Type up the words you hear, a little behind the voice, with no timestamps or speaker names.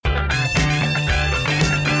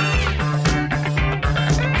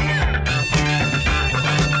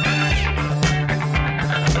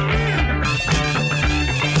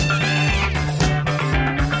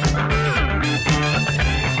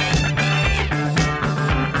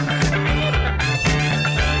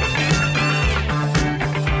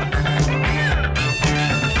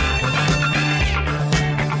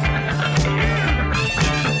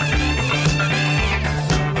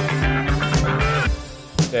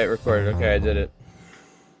Okay, recorded. Okay, I did it.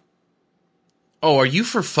 Oh, are you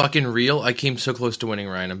for fucking real? I came so close to winning,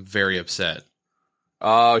 Ryan. I'm very upset.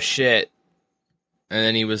 Oh, shit. And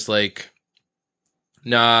then he was like,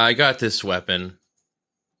 nah, I got this weapon.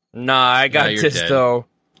 Nah, I got you're this, dead. though.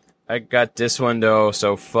 I got this one, though,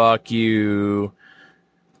 so fuck you.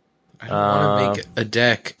 I don't want to make a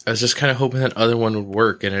deck. I was just kind of hoping that other one would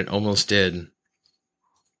work, and it almost did.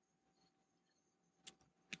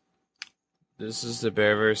 This is the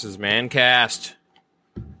Bear vs. Man cast.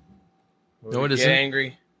 No, it isn't. Get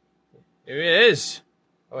angry. It is.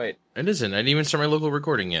 Oh, wait. It isn't. I didn't even start my local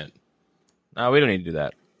recording yet. No, we don't need to do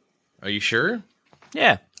that. Are you sure?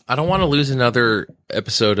 Yeah. I don't want to lose another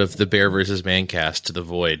episode of the Bear vs. Man cast to the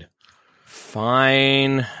void.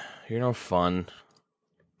 Fine. You're no fun.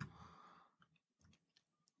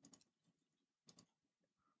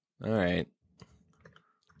 All right.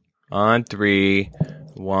 On 3.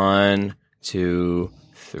 1, 2,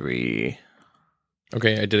 3.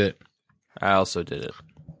 Okay, I did it. I also did it.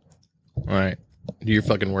 All right. Do your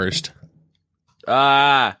fucking worst.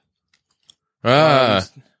 Ah.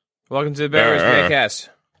 Welcome to the Bear vs. Mancast.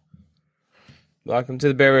 Welcome to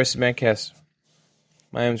the Bear vs. Mancast.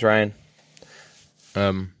 My name's Ryan.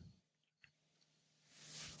 My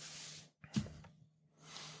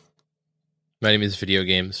name is Video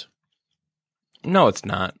Games. No, it's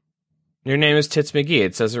not. Your name is Tits McGee.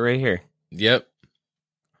 It says it right here. Yep.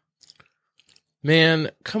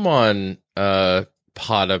 Man, come on,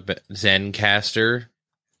 Zencaster.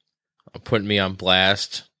 Putting me on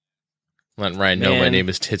blast. Letting Ryan know my name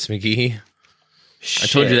is Tits McGee. Shit. I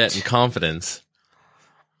told you that in confidence.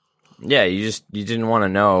 Yeah, you didn't want to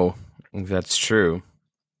know if that's true.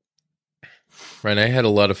 Ryan, I had a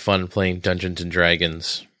lot of fun playing Dungeons and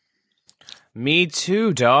Dragons. Me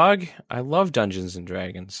too, dog. I love Dungeons and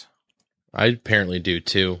Dragons. I apparently do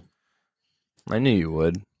too. I knew you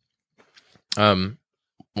would.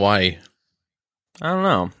 Why? I don't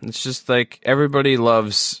know. It's just like everybody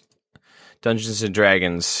loves Dungeons and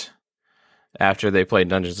Dragons after they play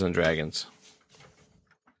Dungeons and Dragons.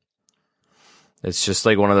 It's just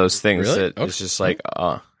like one of those things Really? that it's just like,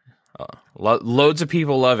 loads of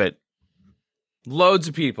people love it. Loads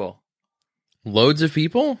of people. Loads of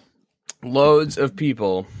people? Loads of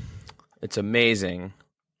people. It's amazing.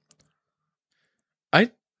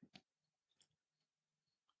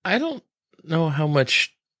 I don't know how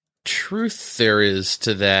much truth there is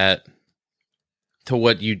to that, to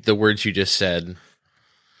the words you just said.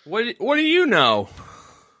 What do you know?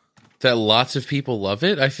 That lots of people love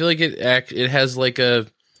it? I feel like it has like a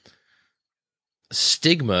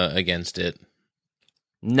stigma against it.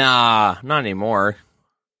 Nah, not anymore.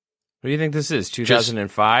 What do you think this is?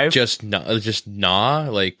 2005? Just nah.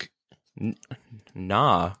 Like,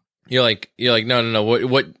 nah. You're like no.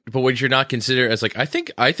 What you're not considering is like I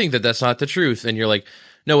think that that's not the truth, and you're like,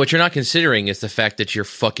 no. What you're not considering is the fact that you're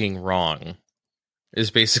fucking wrong.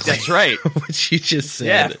 Is basically that's right. What you just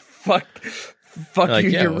said. Yeah. Fuck like,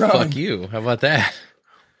 you. Yeah, you're well, wrong. Fuck you. How about that?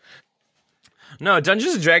 No,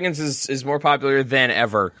 Dungeons and Dragons is more popular than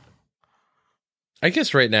ever. I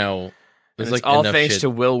guess right now there's it's like all enough thanks shit. to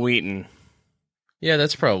Will Wheaton. Yeah,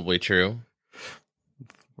 that's probably true.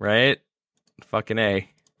 Right? Fucking A.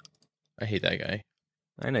 I hate that guy.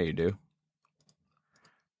 I know you do.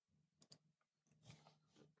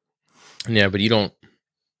 Yeah, but you don't.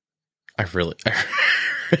 I really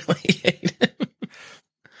hate him.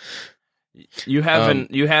 You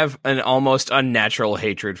have an almost unnatural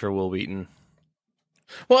hatred for Will Wheaton.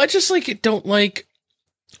 Well, I just don't like.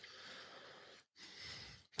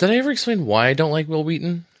 Did I ever explain why I don't like Will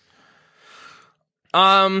Wheaton?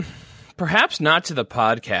 Perhaps not to the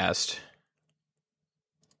podcast.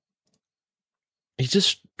 He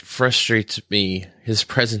just frustrates me. His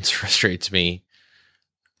presence frustrates me.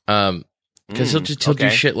 Because he'll do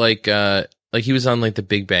shit like he was on like The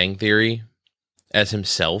Big Bang Theory as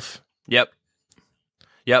himself. Yep.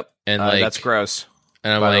 And that's gross.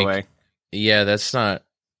 And I'm by like, the way. Yeah, that's not.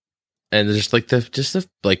 And just like the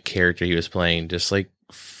like character he was playing, just like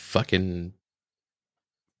fucking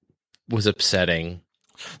was upsetting.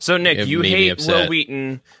 So Nick, you hate upset. Will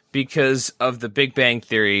Wheaton because of The Big Bang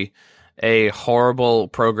Theory, a horrible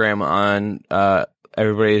program on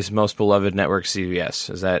everybody's most beloved network,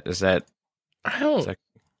 CBS. Is that? I don't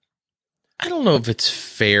know if it's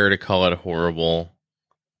fair to call it horrible.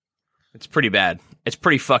 It's pretty bad. It's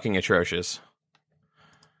pretty fucking atrocious.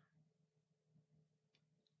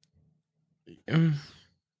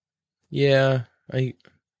 Yeah, I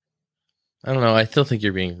don't know. I still think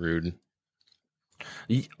you're being rude.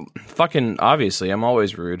 Fucking obviously, I'm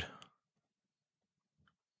always rude.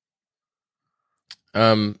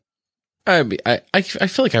 I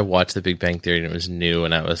feel like I watched The Big Bang Theory and it was new,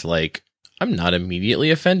 and I was like, I'm not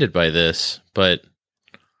immediately offended by this, but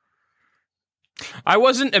I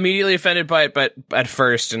wasn't immediately offended by it, but at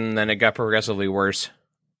first, and then it got progressively worse.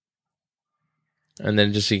 and then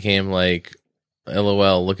it just became like,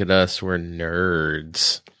 LOL, look at us, we're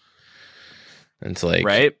nerds. And it's like,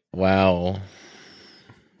 Right? wow,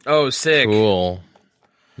 Oh, sick. cool.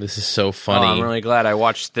 This is so Oh, funny. I'm really glad I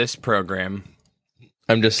watched this program.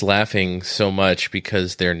 I'm just laughing so much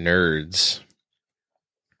because they're nerds.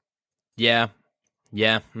 Yeah.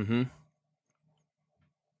 Yeah. Mm-hmm.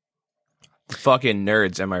 Fucking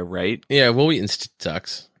nerds, am I right? Yeah, Will Wheaton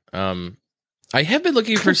sucks. I have been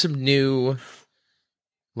looking for some new,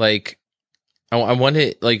 like, I want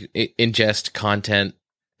to like ingest content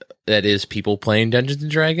that is people playing Dungeons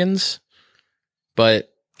and Dragons,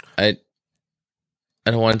 but I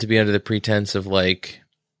don't want it to be under the pretense of like,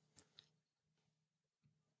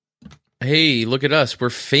 hey, look at us, we're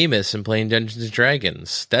famous and playing Dungeons and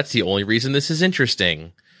Dragons. That's the only reason this is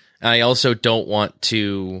interesting. I also don't want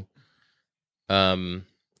to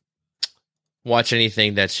watch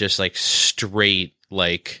anything that's just like straight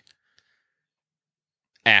like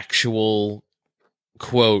actual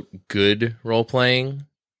quote good role playing.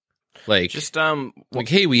 Like Just like,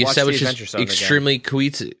 hey, we watch the established Adventure this Zone extremely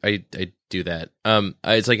cohesive. I do that.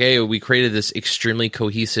 It's like, hey, we created this extremely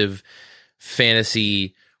cohesive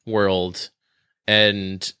fantasy world,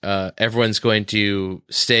 and everyone's going to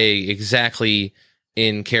stay exactly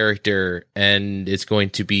in character, and it's going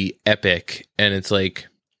to be epic. And it's like,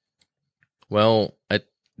 well,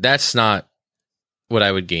 that's not what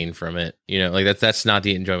I would gain from it. You know, like that's not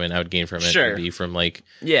the enjoyment I would gain from it. Sure. It would be from like,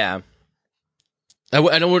 yeah. I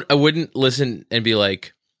wouldn't listen and be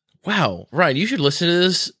like, wow, Ryan, you should listen to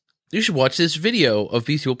this. You should watch this video of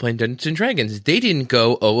these people playing Dungeons and Dragons. They didn't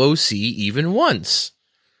go OOC even once.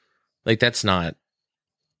 Like, that's not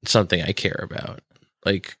something I care about.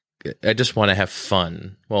 Like, I just want to have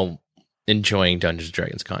fun while enjoying Dungeons and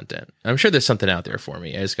Dragons content. I'm sure there's something out there for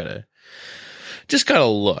me. I just gotta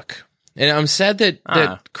look. And I'm sad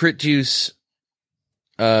that Crit Juice,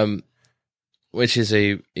 which is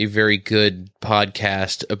a very good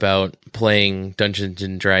podcast about playing Dungeons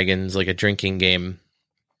and Dragons, like a drinking game.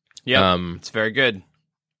 Yeah, it's very good.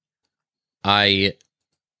 I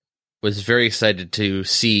was very excited to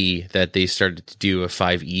see that they started to do a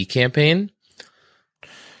 5e campaign.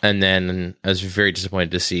 And then I was very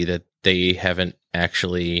disappointed to see that they haven't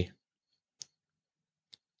actually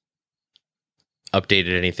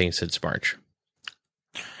updated anything since March.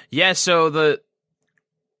 Yeah, so the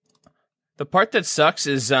part that sucks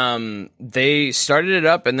is they started it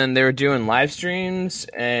up and then they were doing live streams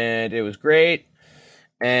and it was great.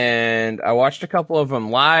 And I watched a couple of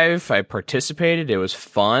them live. I participated. It was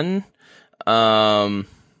fun. But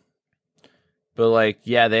like,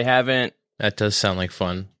 yeah, they haven't. That does sound like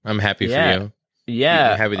fun. I'm happy for you.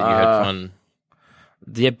 Yeah. I'm happy that you had fun.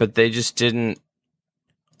 Yeah, but they just didn't.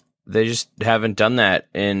 They just haven't done that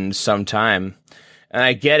in some time. And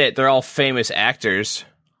I get it. They're all famous actors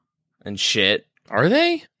and shit. Are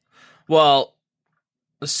they? Well,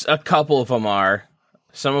 a couple of them are.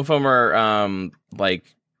 Some of them are like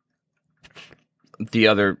the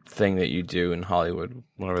other thing that you do in Hollywood,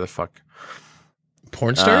 whatever the fuck.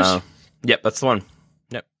 Porn stars? Yep, that's the one.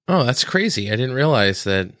 Yep. Oh, that's crazy. I didn't realize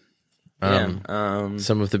that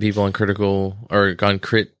some of the people on Critical or on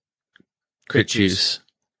Crit Juice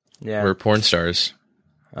yeah. were porn stars.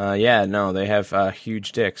 Yeah, no, they have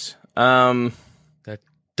huge dicks. That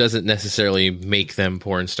doesn't necessarily make them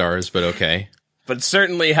porn stars, but okay. But it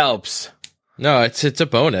certainly helps. No, it's a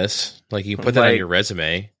bonus. Like, you can put that on your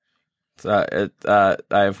resume. I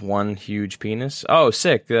have one huge penis. Oh,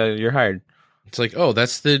 sick. You're hired. It's like, oh,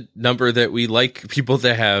 that's the number that we like people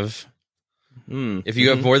to have. If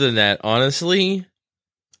you have more than that, honestly,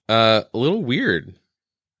 a little weird.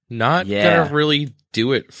 Not gonna really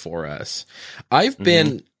do it for us. I've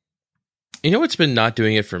been, you know what's been not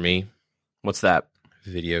doing it for me? What's that?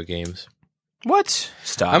 Video games. What?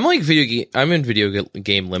 Stop. I'm like I'm in video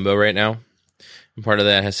game limbo right now. And part of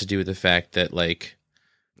that has to do with the fact that like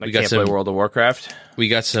we can't play World of Warcraft. We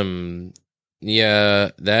got some.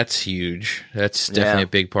 Yeah, that's huge. That's definitely a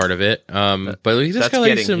big part of it. But we just got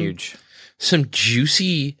like huge. Some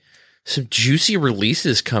juicy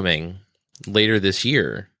releases coming later this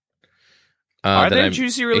year. Are there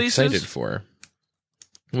juicy releases? Excited for?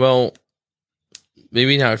 Well,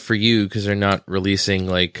 maybe not for you because they're not releasing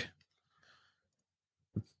like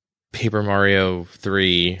Paper Mario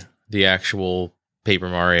 3, the actual Paper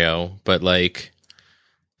Mario, but like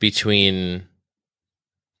between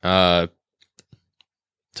Titanfall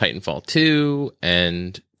 2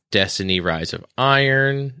 and Destiny Rise of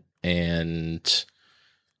Iron and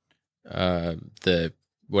the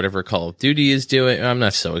whatever Call of Duty is doing. I'm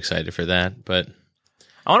not so excited for that, but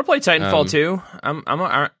I want to play Titanfall too.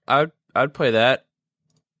 I'd play that.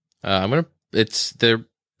 It's there.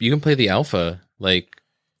 You can play the alpha like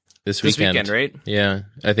this weekend, right? Yeah,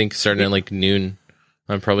 I think starting at like noon.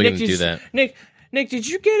 I'm probably going to do that. Nick, did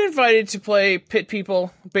you get invited to play Pit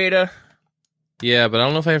People beta? Yeah, but I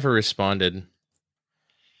don't know if I ever responded.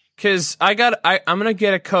 Because I'm going to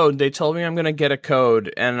get a code. They told me I'm going to get a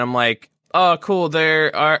code, and I'm like, oh, cool.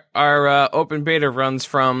 Our open beta runs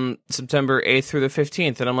from September 8th through the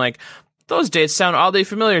 15th. And I'm like, those dates sound oddly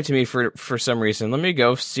familiar to me for some reason. Let me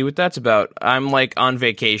go see what that's about. I'm like on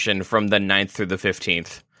vacation from the 9th through the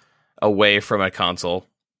 15th, away from a console.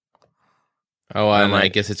 Oh, I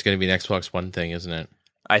guess it's going to be an Xbox One thing, isn't it?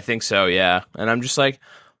 I think so, yeah. And I'm just like,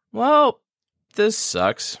 well, this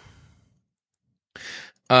sucks.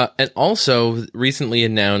 And also, recently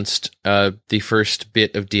announced the first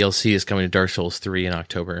bit of DLC is coming to Dark Souls 3 in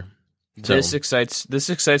October. So, This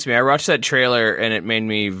excites me. I watched that trailer, and it made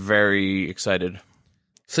me very excited.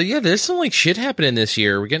 So yeah, there's some like shit happening this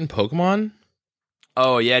year. We're getting Pokemon.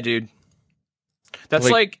 Oh, yeah, dude. That's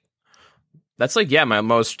like yeah, my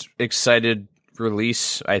most excited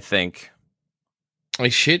release, I think.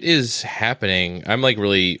 Like shit is happening. I'm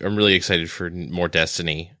really excited for more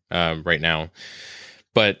Destiny right now.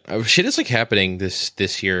 But shit is like happening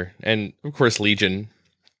this year, and of course Legion,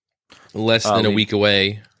 less than a week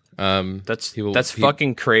away. That's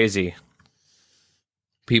fucking crazy.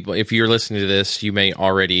 People, if you're listening to this, you may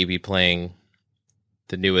already be playing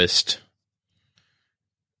the newest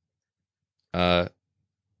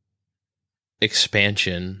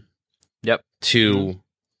expansion. Yep. To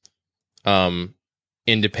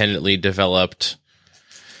independently developed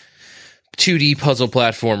 2D puzzle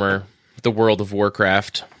platformer, The World of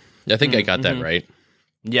Warcraft. I think I got that right.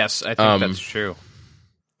 Yes, I think that's true.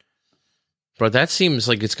 But that seems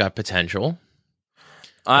like it's got potential.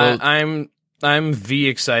 I'm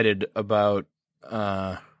excited about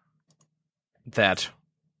that.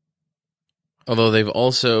 Although they've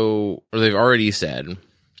already said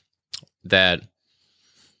that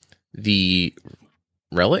the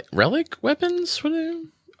relic weapons, what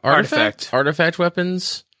are they? Artifact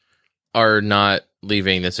weapons are not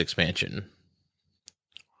leaving this expansion.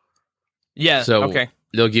 Yeah. So okay.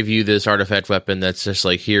 They'll give you this artifact weapon that's just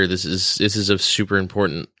like, here, this is of super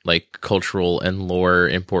important like cultural and lore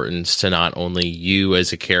importance to not only you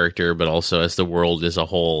as a character, but also as the world as a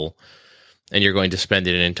whole. And you're going to spend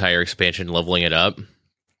an entire expansion leveling it up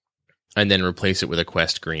and then replace it with a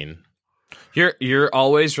quest green. You're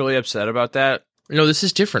always really upset about that? No, this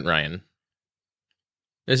is different, Ryan.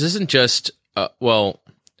 This isn't just well,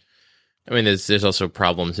 I mean, there's also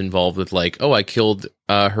problems involved with like, oh, I killed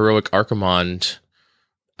heroic Archimonde,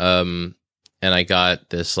 and I got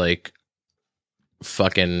this like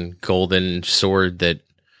fucking golden sword that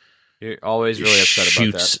you're always really upset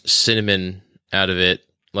about that. Shoots cinnamon out of it.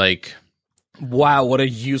 Like, wow, what a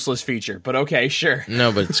useless feature. But okay, sure.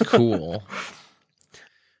 No, but it's cool.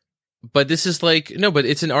 But this is like, no, but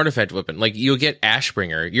it's an artifact weapon. Like, you'll get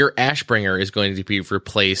Ashbringer. Your Ashbringer is going to be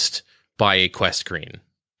replaced by a quest green.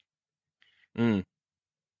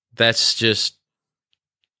 That's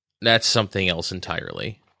something else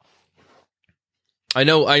entirely. I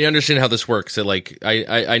understand how this works. That like,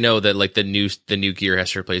 I know that like the new gear has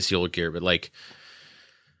to replace the old gear, but like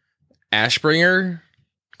Ashbringer,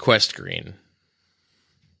 quest green.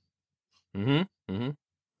 Like,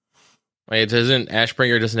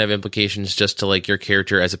 Ashbringer doesn't have implications just to like your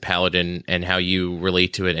character as a paladin and how you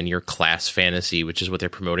relate to it and your class fantasy, which is what they're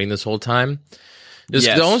promoting this whole time.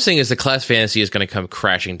 The only thing is the class fantasy is going to come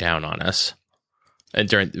crashing down on us,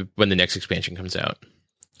 and when the next expansion comes out.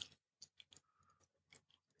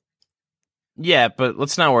 Yeah, but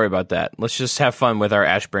let's not worry about that. Let's just have fun with our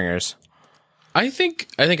Ashbringers. I think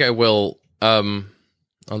I will.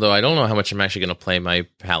 Although I don't know how much I'm actually going to play my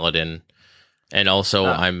paladin. And also,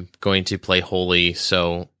 I'm going to play Holy,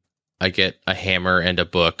 so I get a hammer and a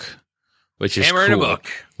book, which is hammer cool, and a book,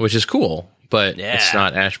 which is cool. But it's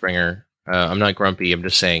not Ashbringer. I'm not grumpy. I'm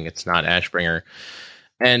just saying it's not Ashbringer.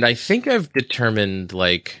 And I think I've determined,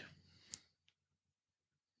 like,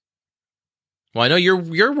 well, I know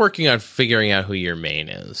you're working on figuring out who your main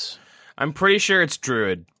is. I'm pretty sure it's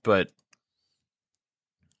Druid, but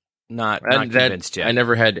not convinced yet. I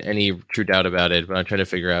never had any true doubt about it, but I'm trying to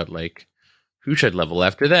figure out like, who should level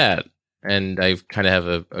after that? And I kind of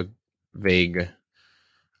have a vague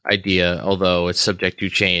idea, although it's subject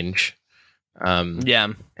to change. Yeah.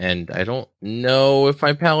 And I don't know if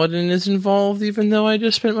my paladin is involved, even though I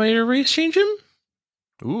just spent money to race change him.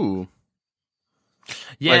 Ooh. But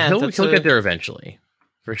Yeah, he'll get there eventually.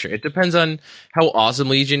 For sure. It depends on how awesome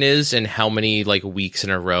Legion is and how many like weeks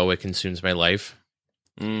in a row it consumes my life.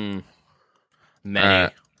 Many.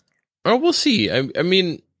 Or we'll see. I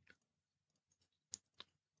mean,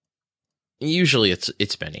 usually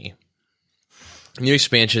it's many. New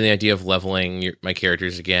expansion, the idea of leveling my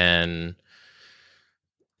characters again,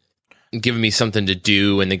 giving me something to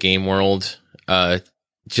do in the game world,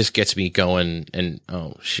 just gets me going. And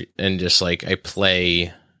and just like I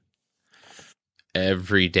play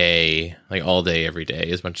every day, like all day, every day,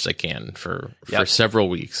 as much as I can for several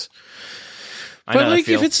weeks. But like,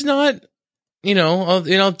 if it's not,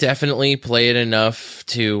 I'll definitely play it enough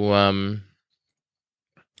to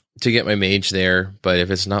get my mage there. But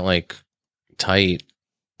if it's not like tight,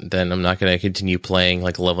 then I'm not going to continue playing,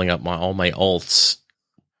 like leveling up all my alts.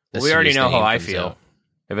 We already know how I feel.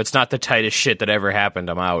 If it's not the tightest shit that ever happened,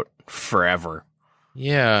 I'm out forever.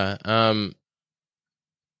 Yeah.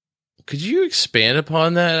 Could you expand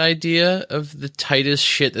upon that idea of the tightest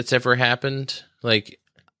shit that's ever happened? Like,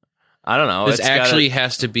 I don't know. This actually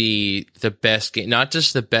has to be the best game, not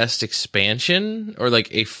just the best expansion or like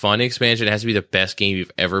a fun expansion. It has to be the best game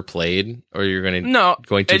you've ever played, or you're going to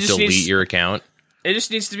delete your account. It just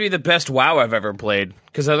needs to be the best WoW I've ever played,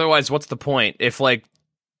 because otherwise, what's the point? If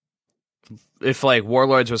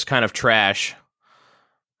Warlords was kind of trash,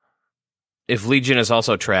 if Legion is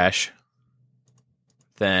also trash,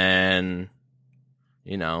 then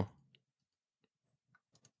the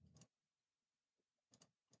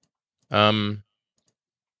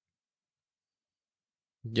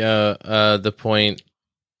point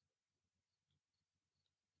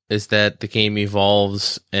is that the game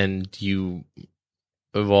evolves and you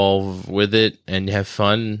evolve with it and have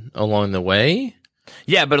fun along the way.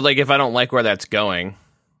 Yeah, but like if I don't like where that's going,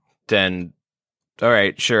 then all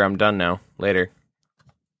right, sure, I'm done now. Later.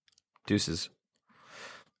 Deuces.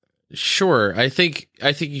 Sure. I think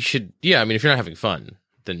you should, I mean, if you're not having fun,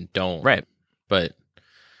 then don't. Right. But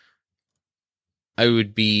I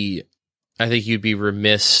think you'd be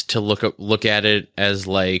remiss to look at it as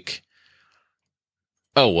like,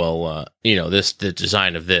 oh, well, the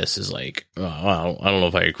design of this is like, oh, I don't know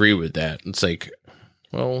if I agree with that. It's like,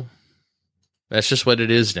 well, that's just what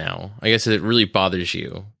it is now. I guess if it really bothers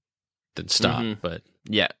you, then stop. Mm-hmm. But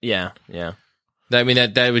yeah. I mean,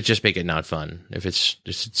 that would just make it not fun if it's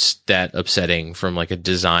that upsetting from like a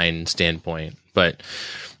design standpoint. But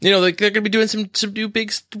like they're gonna be doing some new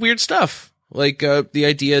big weird stuff, like the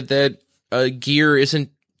idea that gear isn't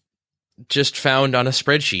just found on a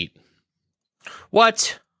spreadsheet.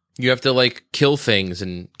 What? You have to like kill things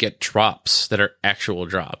and get drops that are actual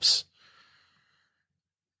drops.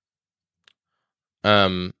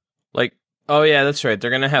 Like, oh yeah, that's right.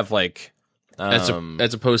 They're gonna have like, as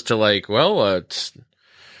opposed to like, well, it's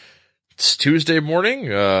Tuesday morning.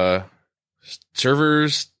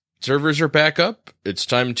 Servers are back up. It's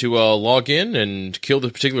time to log in and kill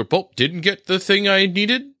this particular pulp. Didn't get the thing I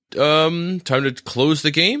needed. Time to close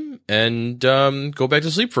the game and go back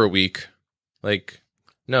to sleep for a week. Like,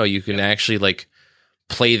 no, you can actually like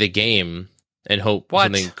play the game and hope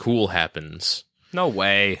something cool happens. No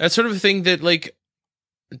way. That's sort of a thing that like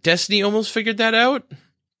Destiny almost figured that out.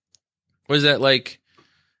 Was that like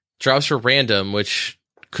drops were random, which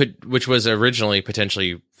was originally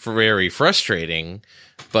potentially very frustrating,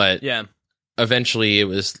 but eventually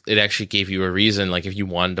it actually gave you a reason. Like if you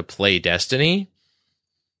wanted to play Destiny,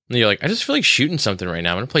 and you're like, I just feel like shooting something right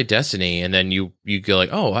now. I'm gonna play Destiny, and then you go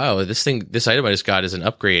like, oh wow, this item I just got is an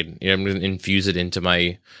upgrade. I'm gonna infuse it into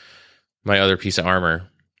my other piece of armor,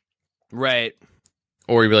 right?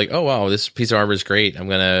 Or you'd be like, oh wow, this piece of armor is great. I'm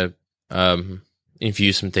gonna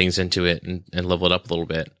infuse some things into it and level it up a little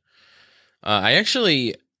bit. I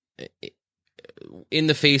actually, in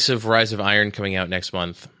the face of Rise of Iron coming out next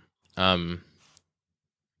month, the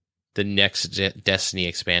next Destiny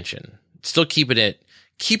expansion, still keeping it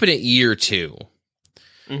year 2.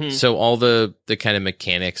 Mm-hmm. So all the kind of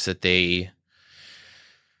mechanics that they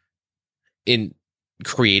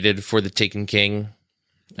created for the Taken King,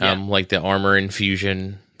 like the armor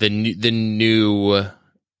infusion, the new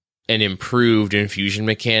and improved infusion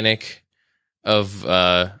mechanic of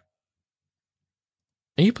and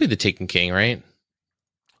you played the Taken King, right?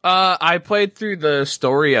 I played through the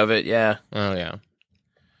story of it, yeah. Oh yeah.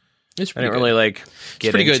 I didn't really like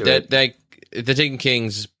get into it. That the Taken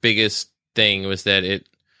King's biggest thing was that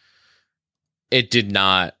it did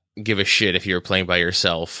not give a shit if you were playing by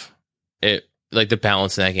yourself. It like the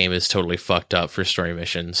balance in that game is totally fucked up for story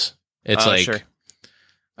missions. It's like sure.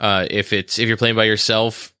 If you're playing by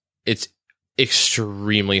yourself, it's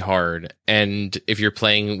extremely hard. And if you're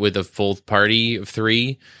playing with a full party of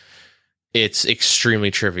 3, it's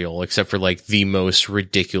extremely trivial, except for like the most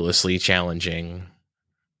ridiculously challenging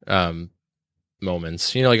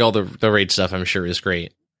moments. You know, like all the raid stuff I'm sure is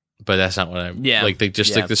great, but that's not what I'm like like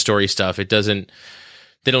the story stuff. They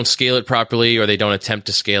don't scale it properly, or they don't attempt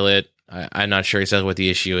to scale it. I'm not sure exactly what the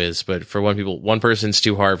issue is, but for one person's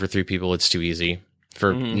too hard. For 3 people, it's too easy.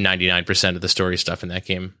 For 99% of the story stuff in that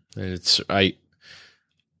game, and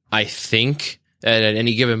I think that at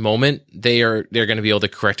any given moment they're going to be able to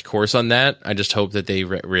correct course on that. I just hope that they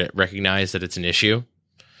recognize that it's an issue.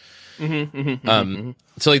 So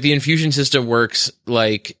like the infusion system works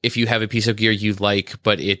like if you have a piece of gear you like,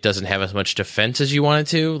 but it doesn't have as much defense as you want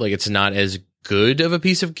it to. Like it's not as good of a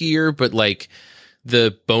piece of gear, but like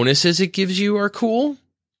the bonuses it gives you are cool.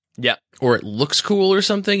 Yeah. Or it looks cool or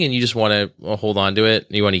something, and you just want to hold on to it.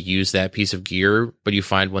 You want to use that piece of gear, but you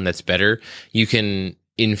find one that's better. You can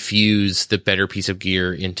infuse the better piece of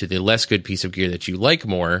gear into the less good piece of gear that you like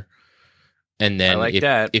more. And then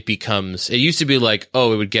it becomes, it used to be like,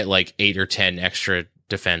 oh, it would get like 8 or 10 extra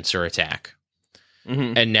defense or attack.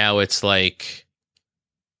 And now it's like,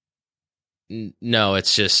 no,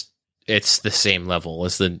 it's the same level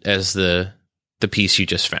as the piece you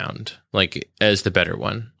just found, like as the better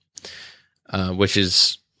one, which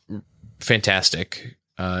is fantastic.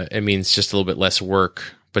 It means just a little bit less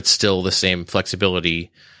work, but still the same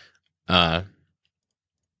flexibility, that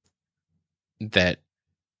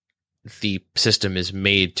the system is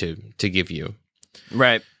made to give you.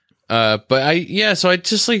 Right. So I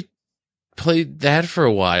just like played that for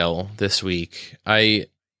a while this week. I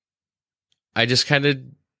just kind of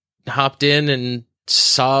hopped in and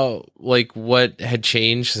saw like what had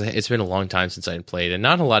changed. It's been a long time since I had played, and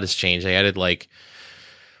not a lot has changed. I added like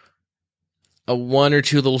a 1 or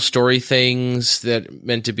 2 little story things that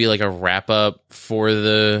meant to be like a wrap up for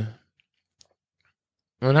the,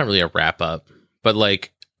 well, not really a wrap up, but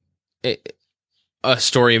like a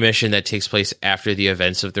story mission that takes place after the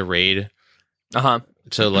events of the raid.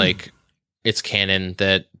 So like it's canon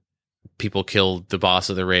that people killed the boss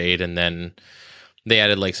of the raid, and then they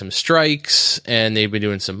added like some strikes, and they've been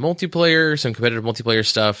doing some competitive multiplayer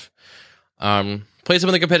stuff. Played some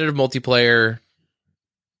of the competitive multiplayer.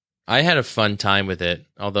 I had a fun time with it,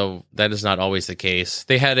 although that is not always the case.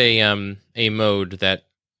 They had a mode that,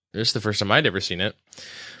 this is the first time I'd ever seen it,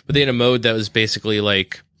 but they had a mode that was basically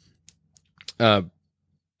like a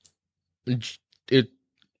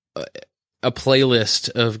playlist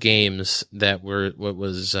of games that were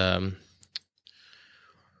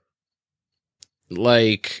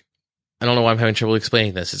like, I don't know why I'm having trouble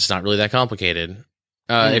explaining this. It's not really that complicated.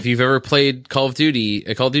 If you've ever played Call of Duty,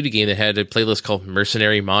 a Call of Duty game that had a playlist called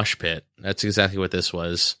Mercenary Mosh Pit, that's exactly what this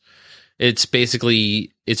was. It's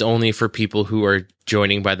basically, it's only for people who are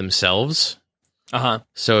joining by themselves.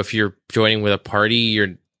 So if you're joining with a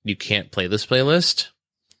party, you can't play this playlist.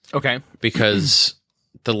 Okay. Because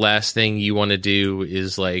the last thing you want to do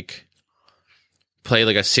is like play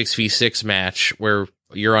like a 6v6 match where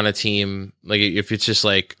you're on a team. Like if it's just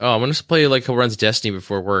like, oh, I'm going to play like who runs Destiny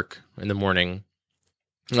before work in the morning.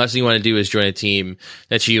 The last thing you want to do is join a team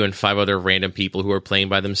that's you and 5 other random people who are playing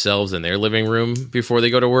by themselves in their living room before they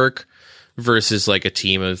go to work, versus like a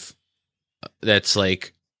team of that's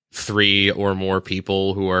like 3 or more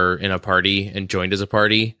people who are in a party and joined as a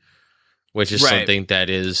party, which is something that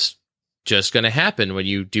is just going to happen when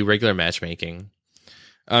you do regular matchmaking.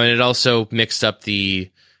 And it also mixed up the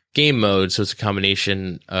game mode, so it's a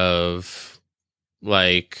combination of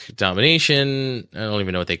like domination. I don't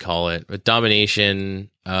even know what they call it, but domination.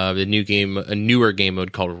 The new game, a newer game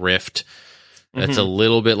mode called Rift. That's a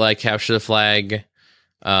little bit like Capture the Flag,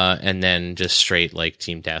 and then just straight like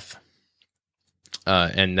team death.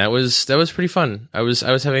 And that was pretty fun. I was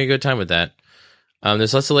having a good time with that.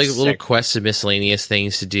 There's lots of like little quests and miscellaneous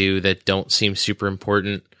things to do that don't seem super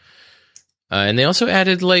important. And they also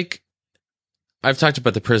added like, I've talked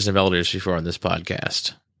about the Prison of Elders before on this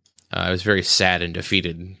podcast. I was very sad and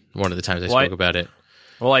defeated one of the times I spoke about it.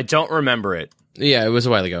 Well, I don't remember it. Yeah, it was a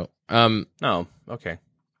while ago. Oh, okay.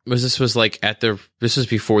 This was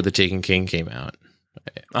before The Taken King came out.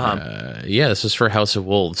 Yeah, this was for House of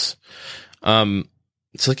Wolves.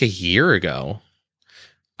 It's like a year ago.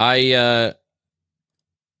 I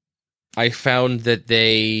found that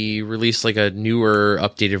they released like a newer,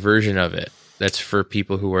 updated version of it. That's for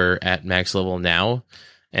people who are at max level now.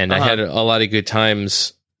 And I had a lot of good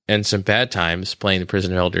times and some bad times playing the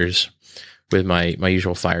Prison of Elders with my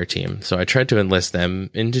usual fire team. So I tried to enlist them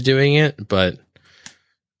into doing it, but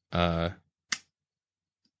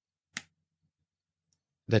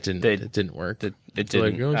That didn't work. It They're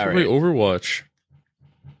didn't. like, oh, let's All play right. Overwatch.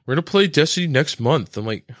 We're gonna play Destiny next month. I'm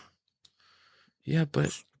like, yeah,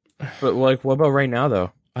 but But like, what about right now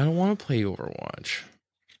though? I don't want to play Overwatch.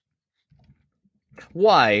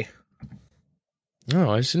 Why?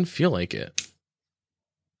 No, I just didn't feel like it.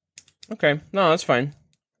 Okay, no, that's fine.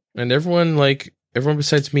 And everyone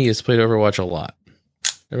besides me has played Overwatch a lot.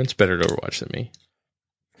 Everyone's better at Overwatch than me.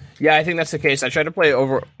 Yeah, I think that's the case. I tried to play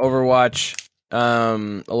Overwatch a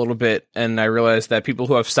little bit, and I realized that people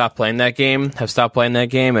who have stopped playing that game,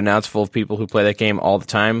 and now it's full of people who play that game all the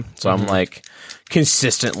time. So I'm like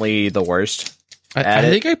consistently the worst. I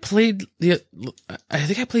think I played with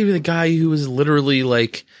a guy who was literally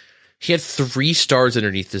like, he had 3 stars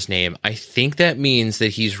underneath his name. I think that means that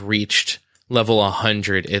he's reached level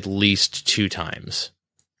 100 at least 2 times.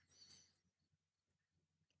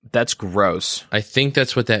 That's gross. I think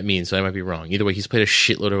that's what that means. So I might be wrong. Either way, he's played a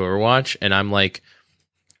shitload of Overwatch, and I'm like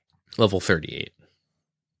level 38.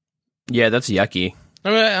 Yeah, that's yucky. I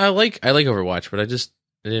mean, I like Overwatch, but that's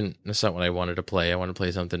not what I wanted to play. I want to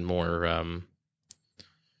play something more,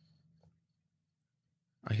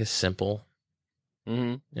 I guess, simple.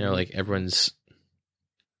 Mm-hmm. You know, like everyone's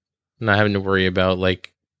not having to worry about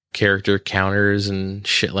like character counters and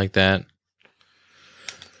shit like that.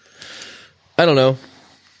 I don't know.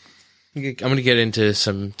 I'm going to get into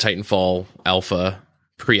some Titanfall alpha,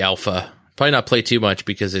 pre-alpha. Probably not play too much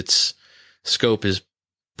because its scope is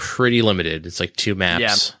pretty limited. It's like 2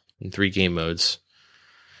 maps and 3 game modes.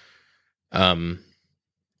 But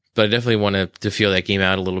I definitely want to feel that game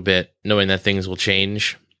out a little bit, knowing that things will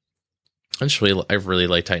change. I really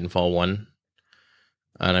like Titanfall 1,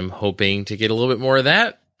 and I'm hoping to get a little bit more of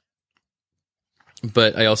that.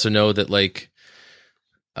 But I also know that like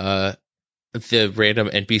the random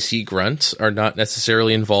NPC grunts are not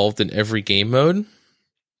necessarily involved in every game mode,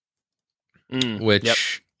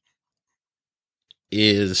 which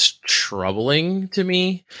is troubling to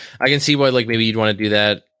me. I can see why like maybe you'd want to do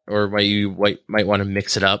that, or why you might want to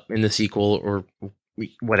mix it up in the sequel or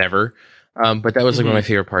whatever. But that was like one of my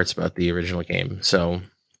favorite parts about the original game. So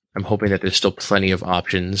I'm hoping that there's still plenty of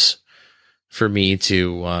options for me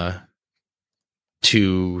to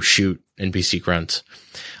shoot NPC grunts.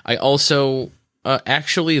 I also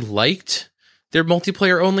actually liked their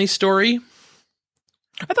multiplayer only story.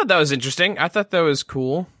 I thought that was interesting. I thought that was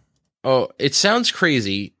cool. Oh, it sounds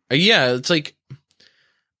crazy. Yeah, it's like,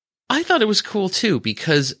 I thought it was cool too,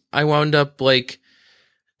 because I wound up like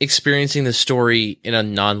experiencing the story in a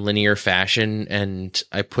non-linear fashion, and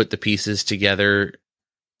I put the pieces together.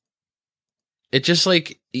 It just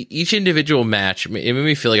like each individual match, it made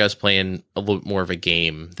me feel like I was playing a little bit more of a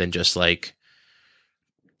game than just like,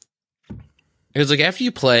 because like after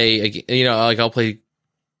you play, you know, like I'll play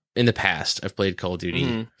in the past, I've played Call of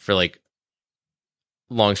Duty for like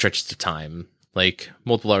long stretches of time, like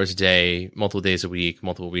multiple hours a day, multiple days a week,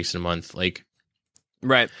 multiple weeks in a month, like,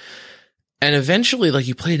 right. And eventually, like,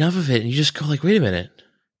 you play enough of it and you just go like, wait a minute,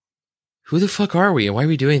 who the fuck are we and why are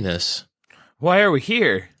we doing this? Why are we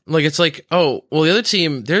here? Like, it's like, oh, well, the other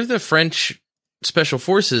team, they're the French special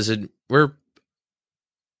forces and we're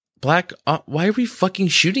black. Why are we fucking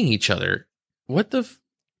shooting each other? What the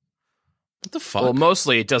fuck? Well,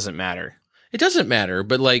 mostly it doesn't matter. It doesn't matter,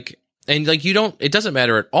 but like, and like it doesn't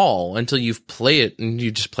matter at all until you've played it, and you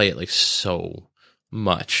just play it like so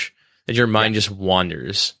much that your mind just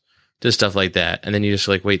wanders to stuff like that. And then you just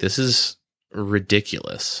like, wait, this is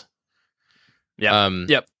ridiculous. Yeah.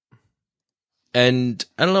 Yep. And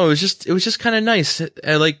I don't know, it was just kind of nice.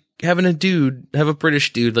 Like having have a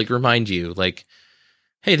British dude like remind you like,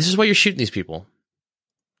 hey, this is why you're shooting these people.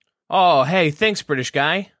 Oh, hey, thanks, British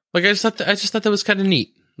guy. Like I just thought that was kind of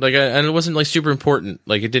neat. Like, and it wasn't like super important.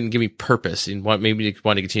 Like, it didn't give me purpose and made me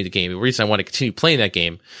want to continue the game. The reason I want to continue playing that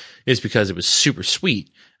game is because it was super sweet.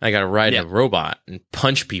 I got to ride a robot and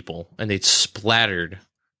punch people, and they splattered.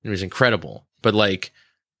 It was incredible. But like,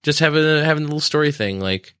 just having the little story thing,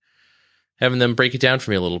 like having them break it down for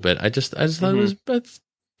me a little bit. I just thought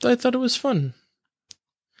I thought it was fun.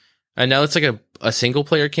 And now it's like a single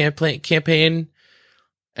player campaign,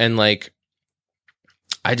 and like,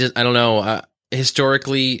 I don't know.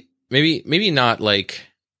 Historically, maybe not like,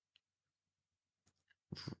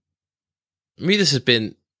 maybe this has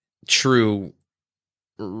been true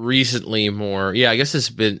recently more. Yeah, I guess it's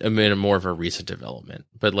been more of a recent development.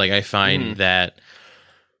 But like, I find that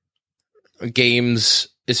games,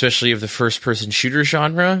 especially of the first person shooter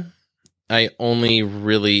genre, I only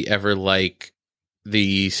really ever like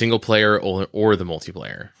the single player or the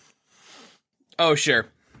multiplayer. Oh, sure.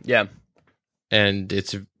 Yeah. And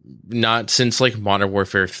it's not since like Modern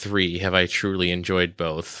Warfare 3 have I truly enjoyed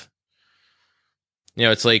both.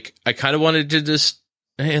 it's like I kind of wanted to just,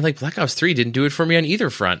 and like Black Ops 3 didn't do it for me on either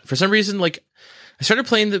front. For some reason, like I started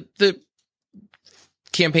playing the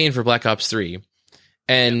campaign for Black Ops 3,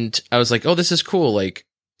 and I was like, oh, this is cool. Like,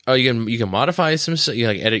 oh, you can modify some stuff, you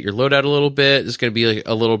like edit your loadout a little bit. There's going to be like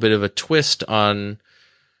a little bit of a twist on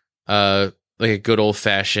like a good old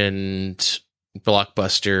fashioned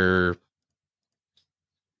blockbuster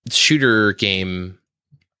shooter game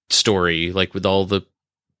story, like with all the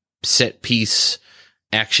set piece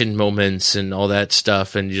action moments and all that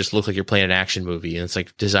stuff, and you just look like you're playing an action movie, and it's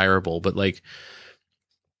like desirable. But like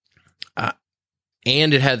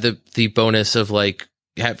and it had the bonus of like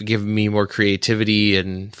giving me more creativity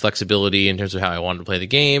and flexibility in terms of how I wanted to play the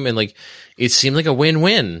game, and like it seemed like a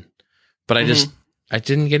win-win. But I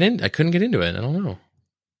couldn't get into it. I don't know.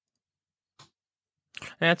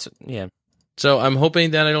 Yeah. So I'm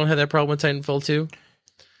hoping that I don't have that problem with Titanfall 2.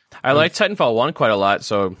 I like Titanfall 1 quite a lot,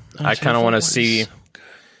 so I kind of want to see.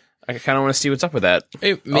 I kind of want to see what's up with that.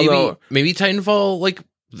 Maybe Titanfall,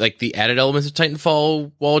 like the added elements of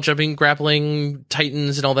Titanfall, wall jumping, grappling,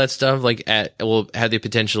 Titans, and all that stuff, like will have the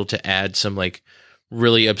potential to add some like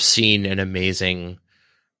really obscene and amazing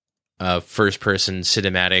first person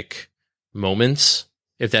cinematic moments,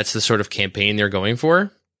 if that's the sort of campaign they're going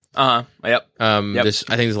for. Yep. Yep. I think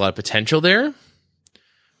there's a lot of potential there,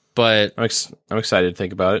 but I'm excited to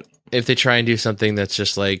think about it. If they try and do something that's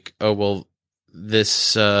just like, oh well,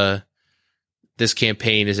 this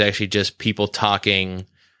campaign is actually just people talking,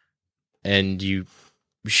 and you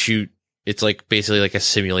shoot. It's like basically like a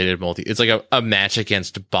simulated It's like a match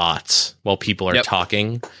against bots while people are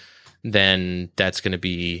talking. Then that's going to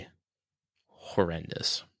be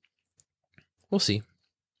horrendous. We'll see.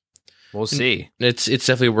 We'll see. It's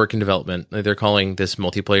definitely a work in development. They're calling this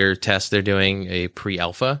multiplayer test they're doing a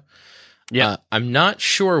pre-alpha. Yeah, I'm not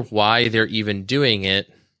sure why they're even doing it.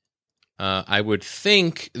 I would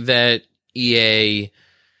think that EA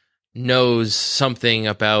knows something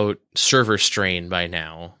about server strain by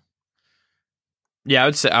now.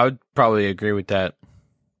 Yeah, I would probably agree with that.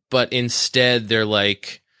 But instead, they're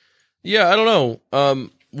like, yeah, I don't know.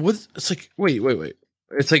 It's like, wait.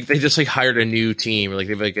 It's like they just like hired a new team, or like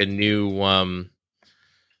they have like a new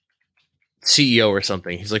CEO or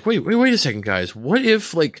something. He's like, wait a second, guys. What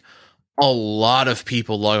if like a lot of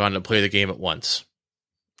people log on to play the game at once?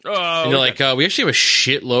 Oh, and they're like, we actually have a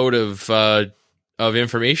shitload of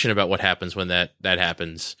information about what happens when that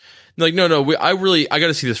happens. And like, no, I got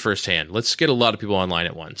to see this firsthand. Let's get a lot of people online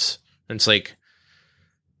at once. And it's like,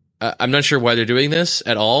 I'm not sure why they're doing this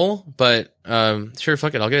at all, but sure,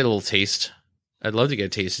 fuck it. I'll get a little taste. I'd love to get a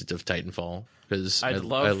taste of Titanfall, because I'd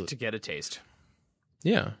love to get a taste.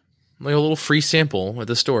 Yeah, like a little free sample at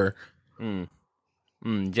the store.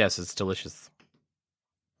 Yes, it's delicious.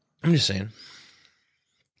 I'm just saying.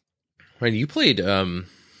 Right, you played.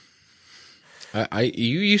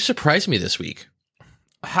 You surprised me this week.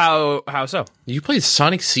 How so? You played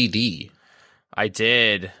Sonic CD. I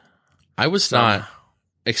did. I was not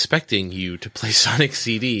expecting you to play Sonic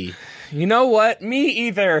CD. You know what? Me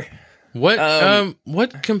either.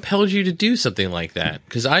 What compelled you to do something like that?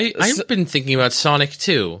 Because I've been thinking about Sonic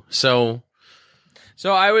too. So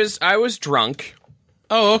I was drunk.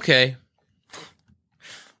 Oh, okay.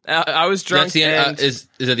 I was drunk. That's the end, is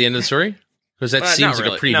that the end of the story? Because that seems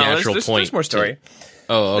like a pretty natural point. There's more story.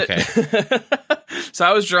 Oh, okay. So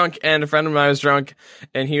I was drunk, and a friend of mine was drunk,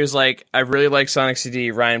 and he was like, I really like Sonic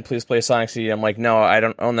CD. Ryan, please play Sonic CD. I'm like, no, I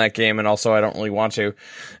don't own that game, and also I don't really want to.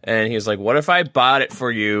 And he was like, what if I bought it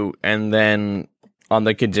for you, and then on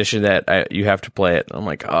the condition that you have to play it? I'm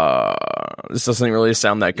like, this doesn't really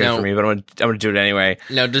sound that good for me, but I'm gonna do it anyway.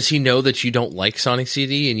 Now, does he know that you don't like Sonic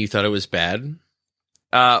CD and you thought it was bad?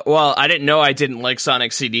 Well, I didn't know I didn't like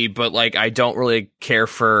Sonic CD, but like I don't really care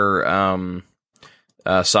for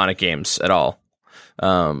Sonic games at all.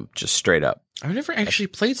 Just straight up. I've never actually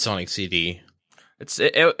played Sonic CD.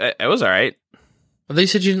 It was all right. Well, they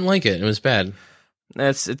said you didn't like it. It was bad.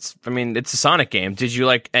 It's a Sonic game. Did you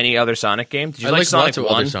like any other Sonic game? Did you like Sonic lots of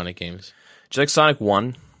other Sonic games? Did you like Sonic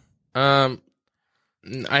 1? I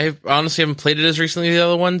honestly haven't played it as recently as the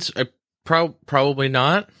other ones. I probably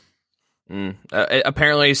not.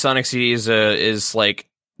 Apparently, Sonic CD is like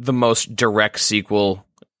the most direct sequel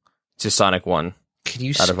to Sonic 1. Can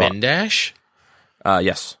you spin dash?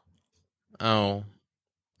 Yes. Oh.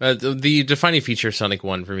 The defining feature of Sonic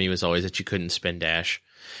 1 for me was always that you couldn't spin dash.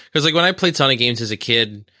 Because like when I played Sonic games as a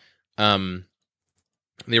kid,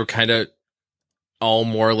 they were kind of all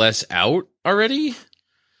more or less out already.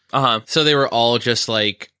 So they were all just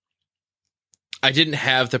like, I didn't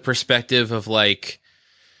have the perspective of like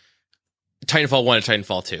Titanfall 1 and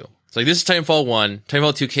Titanfall 2. It's like, this is Titanfall 1.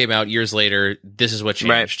 Titanfall 2 came out years later. This is what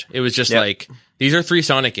changed. Right. It was just Yep. like, these are 3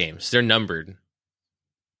 Sonic games. They're numbered.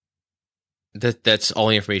 That's all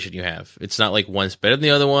the information you have. It's not like one's better than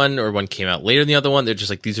the other one or one came out later than the other one. They're just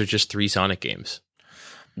like, these are just 3 Sonic games.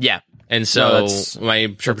 Yeah. And so my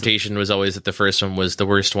interpretation was always that the first one was the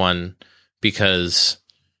worst one because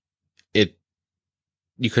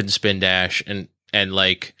you couldn't spin dash and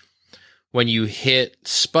like when you hit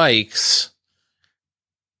spikes,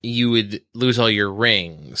 you would lose all your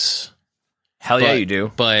rings. Hell yeah, you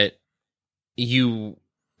do. But you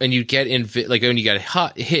get like when you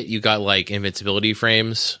got hit, you got like invincibility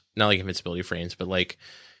frames. Not like invincibility frames, but like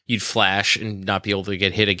you'd flash and not be able to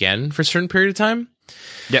get hit again for a certain period of time.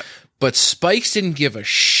 Yep. But Spikes didn't give a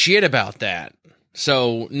shit about that.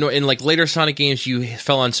 So no, in like later Sonic games, you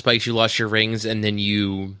fell on spikes, you lost your rings, and then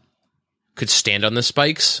you could stand on the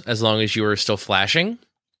spikes as long as you were still flashing.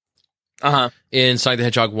 In Sonic the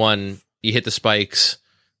Hedgehog 1, you hit the spikes,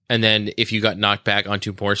 and then if you got knocked back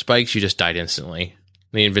onto more spikes, you just died instantly.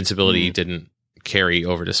 The invincibility didn't carry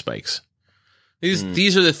over to spikes.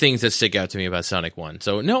 These are the things that stick out to me about Sonic 1.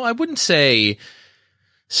 So no, I wouldn't say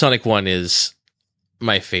Sonic 1 is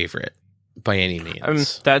my favorite by any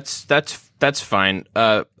means. That's fine.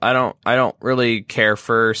 I don't really care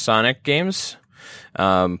for Sonic games,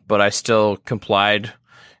 but I still complied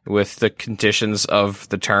with the conditions of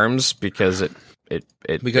the terms because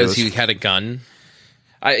he had a gun.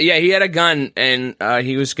 Yeah, he had a gun, and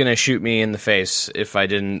he was gonna shoot me in the face if I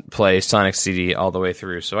didn't play Sonic CD all the way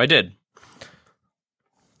through. So I did.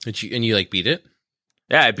 And you like beat it?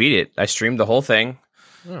 Yeah, I beat it. I streamed the whole thing.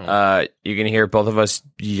 Oh. You can hear both of us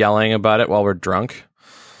yelling about it while we're drunk.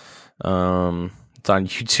 It's on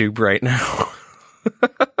YouTube right now.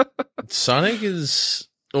 Sonic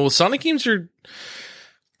games are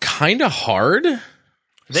kind of hard.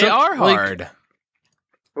 They are hard.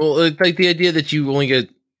 Like the idea that you only get,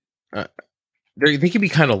 they can be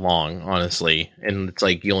kind of long, honestly, and it's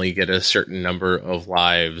like you only get a certain number of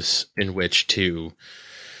lives in which to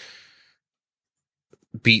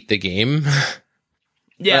beat the game.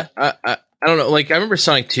 Yeah, I don't know. Like I remember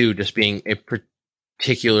Sonic 2 just being a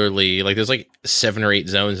particularly like there's like 7 or 8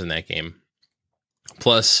 zones in that game,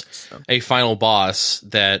 plus a final boss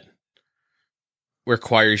that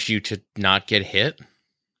requires you to not get hit.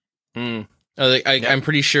 I'm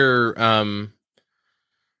pretty sure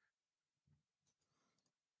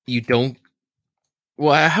you don't.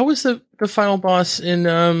 Well, how was the final boss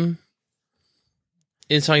in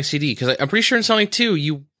Sonic CD? Because I'm pretty sure in Sonic 2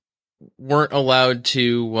 you weren't allowed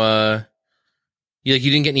to. You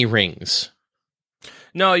didn't get any rings.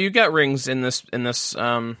 No, you got rings in this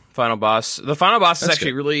final boss. The final boss is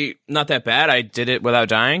actually really not that bad. I did it without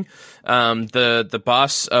dying. The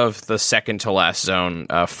boss of the second to last zone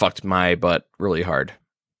fucked my butt really hard.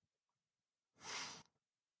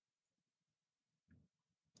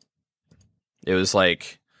 It was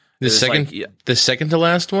like the second to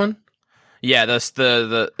last one. Yeah, that's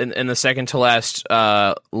in the second to last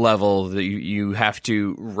level that you have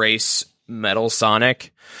to race Metal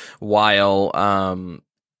Sonic while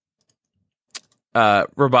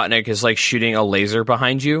Robotnik is like shooting a laser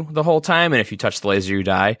behind you the whole time, and if you touch the laser you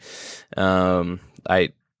die.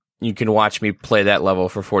 You can watch me play that level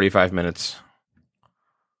for 45 minutes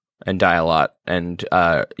and die a lot and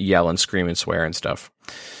yell and scream and swear and stuff.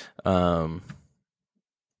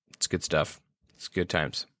 It's good stuff. It's good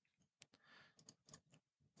times.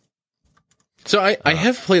 So I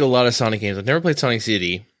have played a lot of Sonic games. I've never played Sonic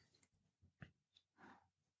CD.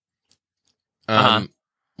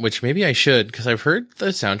 Which maybe I should, because I've heard the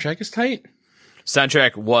soundtrack is tight.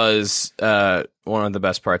 Soundtrack was one of the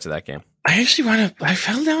best parts of that game. I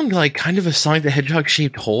fell down like kind of a Sonic the Hedgehog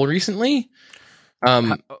shaped hole recently.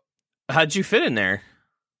 How'd you fit in there?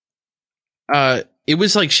 It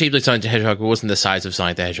was like shaped like Sonic the Hedgehog, but it wasn't the size of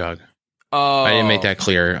Sonic the Hedgehog. Oh, I didn't make that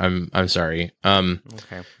clear. I'm sorry.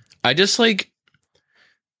 Okay. I just like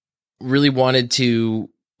really wanted to,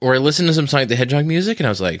 or I listened to some Sonic the Hedgehog music, and I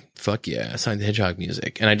was like, "Fuck yeah, Sonic the Hedgehog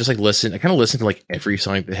music!" And I just like listened. I kind of listened to like every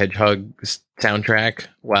Sonic the Hedgehog soundtrack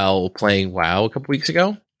while playing WoW a couple weeks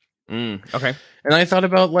ago. Okay. And I thought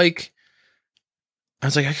about like, I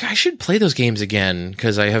was like, I should play those games again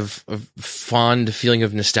because I have a fond feeling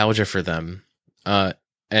of nostalgia for them.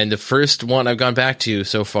 And the first one I've gone back to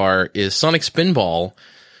so far is Sonic Spinball,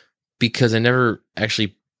 because I never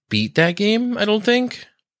actually beat that game, I don't think.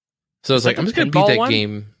 So I was like, I'm just gonna beat that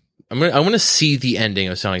game. I want to see the ending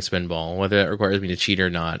of Sonic Spinball, whether that requires me to cheat or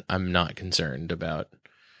not. I'm not concerned about.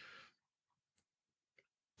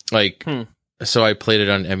 Like, So I played it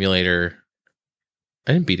on emulator.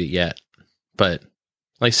 I didn't beat it yet, but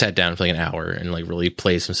Like sat down for like an hour and like really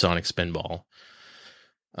played some Sonic Spinball.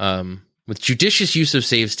 With judicious use of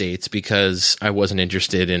save states because I wasn't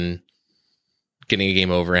interested in getting a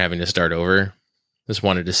game over and having to start over. Just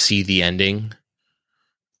wanted to see the ending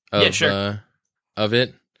of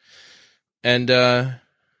it. And I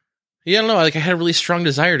don't know, like I had a really strong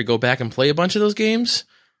desire to go back and play a bunch of those games,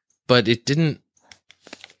 but that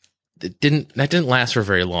didn't last for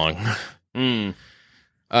very long.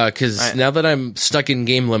 Because now that I'm stuck in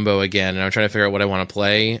game limbo again and I'm trying to figure out what I want to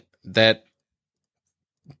play, that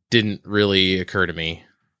didn't really occur to me.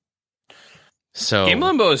 So game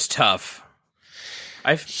limbo is tough.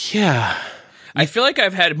 I feel like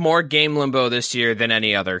I've had more game limbo this year than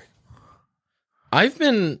any other. I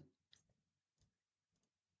don't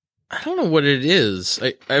know what it is.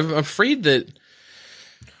 I'm afraid that...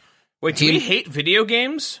 Wait, do we hate video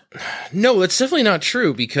games? No, that's definitely not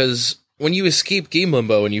true, because when you escape game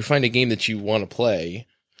limbo and you find a game that you want to play,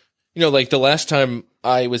 you know, like the last time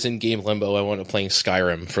I was in game limbo, I wound up playing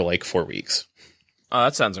Skyrim for like 4 weeks. Oh,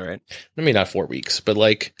 that sounds all right. I mean, not 4 weeks, but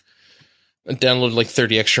like I downloaded like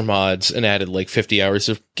 30 extra mods and added like 50 hours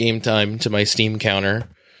of game time to my Steam counter.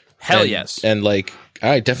 Hell yes. And like,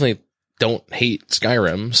 I definitely don't hate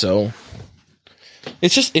Skyrim, so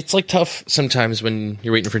it's like tough sometimes when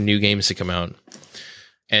you're waiting for new games to come out.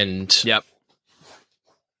 And yep.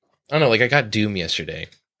 I don't know, like I got Doom yesterday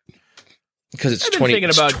because it's $20.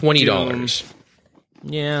 $20.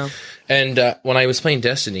 Yeah. And when I was playing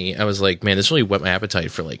Destiny, I was like, man, this really whet my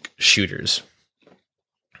appetite for like shooters.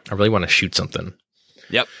 I really want to shoot something.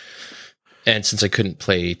 Yep. And since I couldn't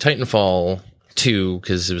play Titanfall 2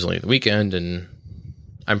 because it was only the weekend, and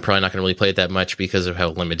I'm probably not going to really play it that much because of how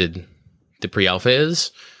limited the pre-alpha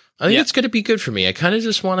is, I think it's going to be good for me. I kind of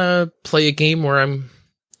just want to play a game where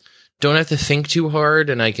don't have to think too hard,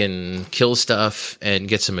 and I can kill stuff and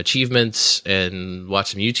get some achievements and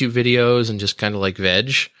watch some YouTube videos and just kind of like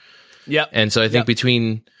veg. Yeah. And so I think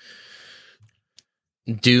between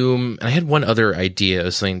Doom, and I had one other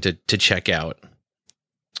idea, something to check out.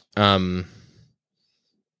 And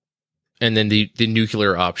then the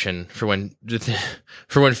nuclear option for when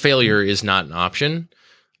failure is not an option.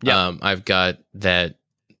 Yeah. I've got that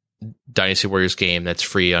Dynasty Warriors game that's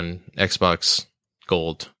free on Xbox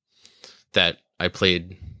Gold that I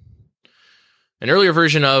played an earlier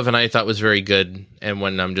version of and I thought was very good. And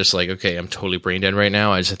when I'm just like, okay, I'm totally brain dead right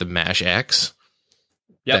now, I just have to mash X.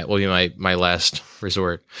 Yep. That will be my last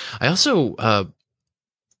resort. I also,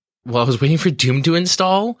 while I was waiting for Doom to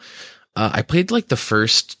install, I played like the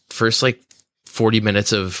first like 40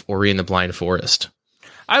 minutes of Ori and the Blind Forest.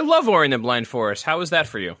 I love Ori and the Blind Forest. How was that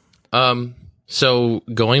for you? So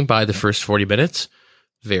going by the first 40 minutes,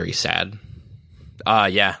 very sad.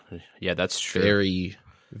 Yeah, that's true. Very,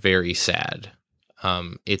 very sad.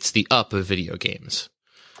 It's the up of video games.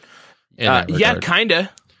 Yeah,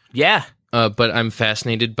 kinda. Yeah. But I'm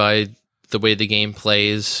fascinated by the way the game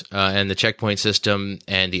plays, and the checkpoint system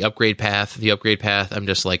and the upgrade path. The upgrade path, I'm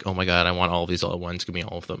just like, oh my god, I want all of these all at once. Give me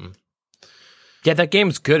all of them. Yeah, that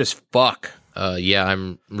game's good as fuck. Yeah,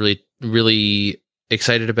 I'm really, really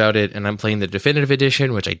excited about it, and I'm playing the definitive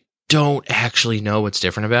edition, which I don't actually know what's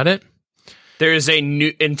different about it. There is a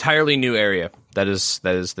entirely new area. That is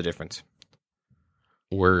the difference.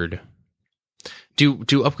 Word. Do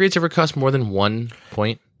upgrades ever cost more than 1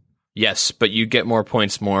 point? Yes, but you get more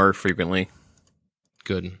points more frequently.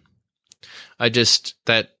 Good. I'm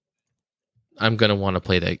gonna want to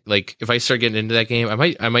play that. Like, if I start getting into that game, I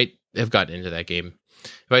might have gotten into that game.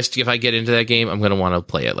 If I get into that game, I'm gonna want to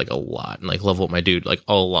play it like a lot and like level up my dude like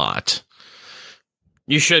a lot.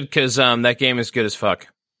 You should, because that game is good as fuck.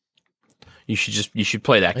 You should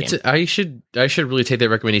play that game. I should really take that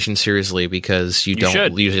recommendation seriously because you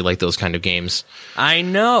don't usually like those kind of games. I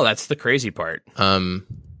know, that's the crazy part.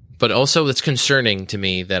 But also it's concerning to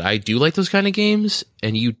me that I do like those kind of games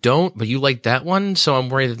and you don't, but you like that one. So I'm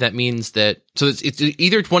worried that means that, so it's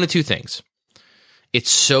either one of two things.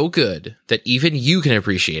 It's so good that even you can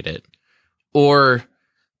appreciate it, or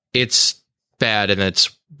it's bad and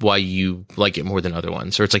that's why you like it more than other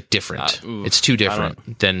ones, or it's like different. It's too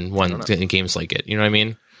different than games like it. You know what I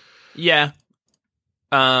mean? Yeah.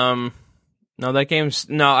 I think that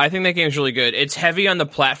game's really good. It's heavy on the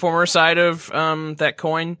platformer side of that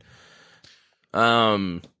coin.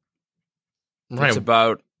 Right. It's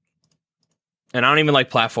about, and I don't even like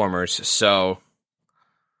platformers, so.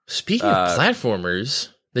 Speaking of platformers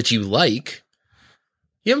that you like,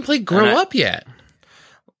 you haven't played Grow Up yet.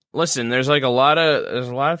 Listen, there's a lot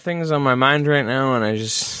of things on my mind right now, and I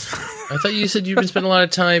thought you said you've been spending a lot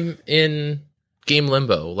of time in game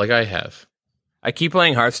limbo, like I have. I keep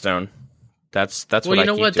playing Hearthstone. That's Well, what you I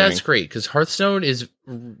know keep what? doing. That's great because Hearthstone is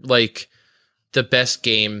like the best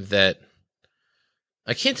game that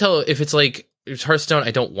I can't tell if it's like it's Hearthstone.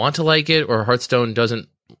 I don't want to like it, or Hearthstone doesn't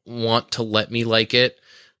want to let me like it.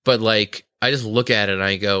 But like, I just look at it and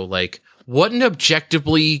I go, like, what an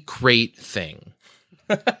objectively great thing.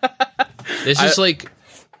 It's just like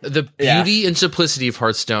the beauty and simplicity of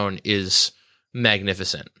Hearthstone is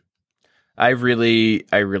magnificent. I really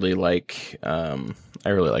like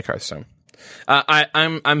Hearthstone.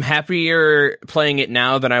 I'm happier playing it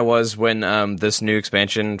now than I was when this new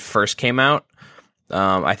expansion first came out.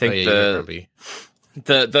 I think the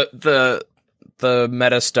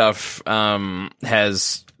meta stuff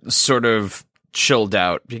has sort of chilled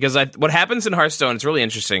out because what happens in Hearthstone, it's really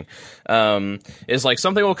interesting, is like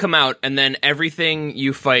something will come out and then everything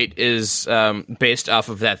you fight is based off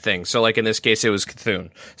of that thing. So like in this case it was Cthulhu.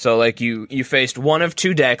 So like you faced one of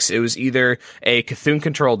two decks. It was either a Cthulhu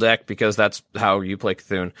control deck because that's how you play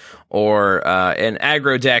Cthulhu, or an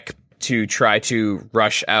aggro deck to try to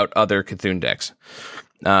rush out other Cthulhu decks,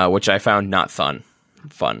 which I found not fun.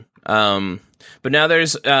 But now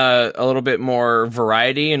there's a little bit more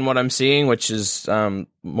variety in what I'm seeing, which is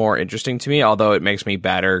more interesting to me. Although it makes me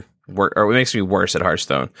or it makes me worse at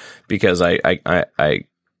Hearthstone because I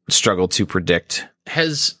struggle to predict.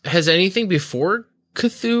 Has anything before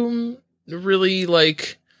Cthulhu really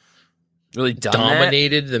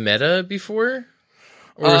dominated the meta before,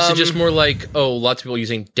 or is it just more like lots of people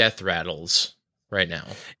using death rattles right now?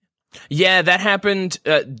 Yeah, that happened.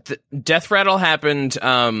 Death rattle happened.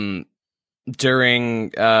 During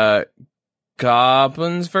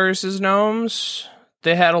Goblins versus Gnomes,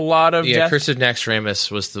 they had a lot of Curse of Naxxramas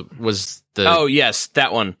was the oh yes,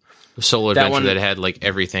 that one solo adventure that had like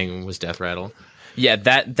everything was death rattle. Yeah,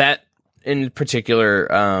 that in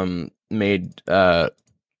particular made it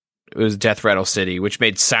was Death Rattle City, which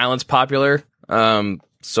made Silence popular.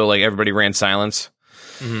 So like everybody ran Silence.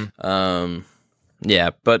 Mm-hmm. Yeah,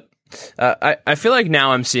 but I feel like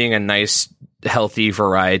now I'm seeing a nice healthy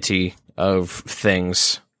variety of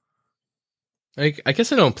things. I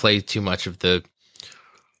guess I don't play too much of the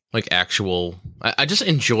like actual. I just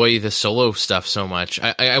enjoy the solo stuff so much.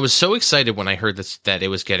 I was so excited when I heard that it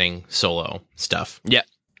was getting solo stuff. Yeah,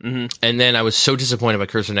 mm-hmm. And then I was so disappointed by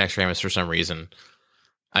Curse of Naxxramas for some reason.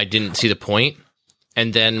 I didn't see the point,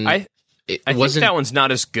 and then I think that one's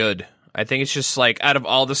not as good. I think it's just like out of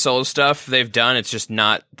all the solo stuff they've done, it's just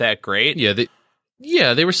not that great.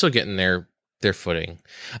 Yeah, they were still getting their footing.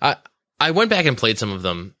 I went back and played some of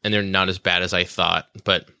them, and they're not as bad as I thought.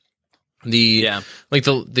 But some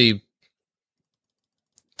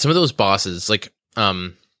of those bosses, like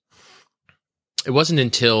it wasn't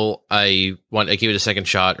until I gave it a second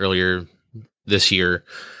shot earlier this year,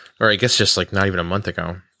 or I guess just like not even a month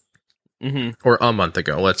ago, or a month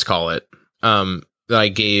ago, let's call it. That I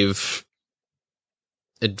gave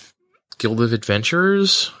Guild of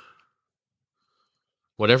Adventurers,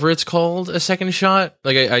 whatever it's called, a second shot.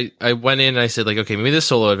 Like I went in and I said like, okay, maybe this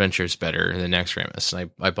solo adventure is better than Naxxramas, and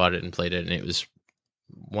I bought it and played it, and it was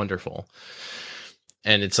wonderful.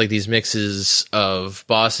 And it's like these mixes of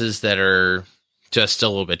bosses that are just a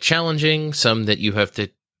little bit challenging, some that you have to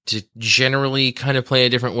generally kind of play a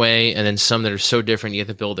different way, and then some that are so different you have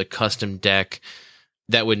to build a custom deck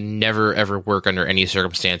that would never ever work under any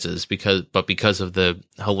circumstances because of the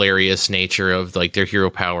hilarious nature of like their hero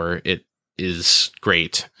power, it is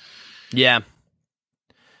great. Yeah.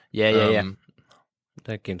 That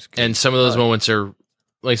game's good. And some of those moments are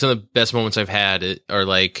like some of the best moments I've had are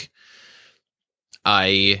like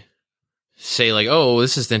I say like, oh,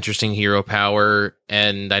 this is the interesting hero power,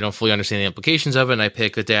 and I don't fully understand the implications of it, and I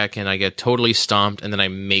pick a deck and I get totally stomped, and then I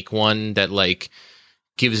make one that like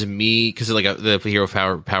gives me, because like the hero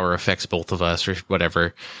power affects both of us or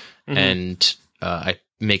whatever, and I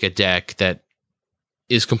make a deck that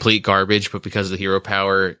is complete garbage, but because of the hero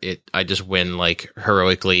power, I just win like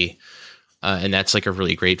heroically, and that's like a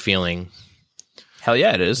really great feeling. Hell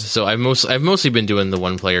yeah, it is. So I've mostly been doing the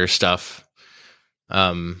one player stuff,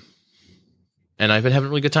 and I've been having a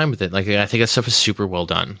really good time with it. Like I think that stuff is super well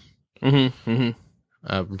done.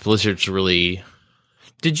 Blizzard's really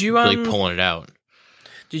really pulling it out.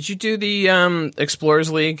 Did you do the Explorers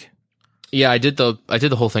League? Yeah, I did the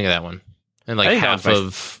whole thing of that one, and like half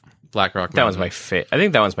of Blackrock. That was my I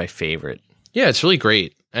think that one's my favorite. Yeah, it's really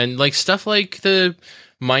great, and like stuff like the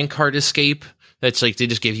Minecart Escape. That's like they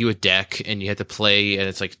just give you a deck and you have to play, and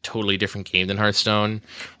it's like a totally different game than Hearthstone.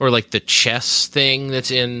 Or like the chess thing that's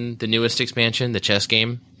in the newest expansion, the chess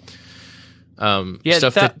game. Yeah,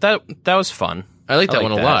 stuff that was fun. I like that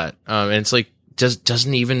one a lot. And it's like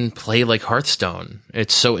doesn't even play like Hearthstone.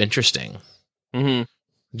 It's so interesting.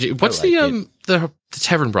 What's the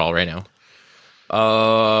Tavern Brawl right now?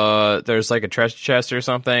 There's like a treasure chest or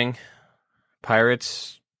something.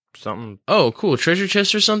 Pirates, something. Oh, cool. Treasure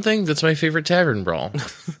chest or something? That's my favorite Tavern Brawl.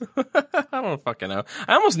 I don't fucking know.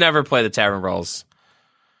 I almost never play the Tavern Brawls.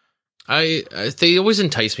 They always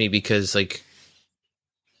entice me because like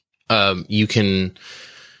you can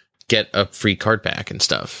get a free card pack and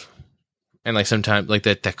stuff. And like sometimes like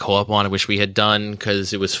that co-op one I wish we had done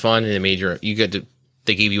because it was fun and it made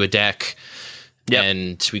they gave you a deck. Yep.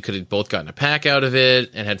 And we could have both gotten a pack out of it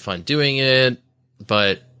and had fun doing it,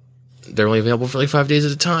 but they're only available for like 5 days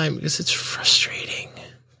at a time because it's frustrating.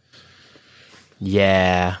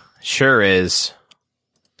 Yeah, sure is.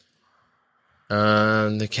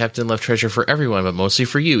 The captain left treasure for everyone, but mostly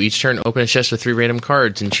for you. Each turn, open a chest with 3 random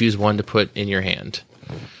cards and choose one to put in your hand.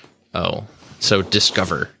 Oh, so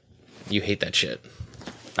Discover. You hate that shit.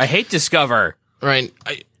 I hate Discover. Ryan,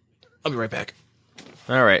 I'll be right back.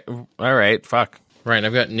 All right. Fuck. Ryan,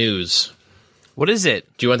 I've got news. What is it?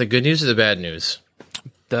 Do you want the good news or the bad news?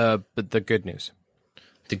 The good news.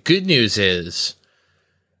 The good news is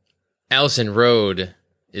Allison Road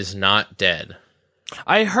is not dead.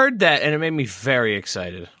 I heard that, and it made me very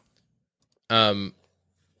excited. The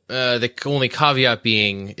only caveat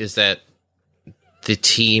being is that the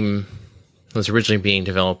team was originally being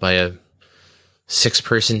developed by a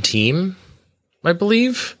 6-person team, I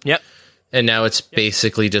believe. Yep. And now it's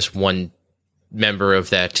basically just one member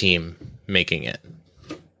of that team making it.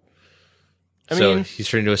 I mean, he's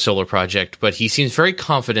turned into a solo project, but he seems very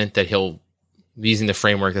confident that using the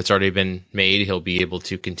framework that's already been made, he'll be able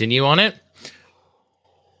to continue on it.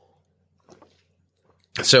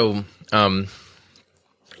 So,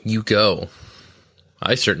 you go.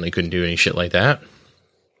 I certainly couldn't do any shit like that.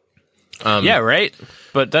 Yeah, right.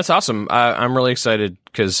 But that's awesome. I'm really excited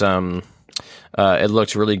because it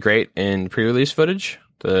looked really great in pre-release footage.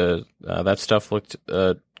 That stuff looked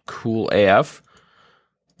cool AF.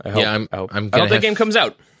 I hope that game comes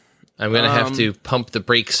out. I'm gonna have to pump the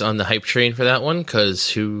brakes on the hype train for that one because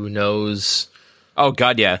who knows? Oh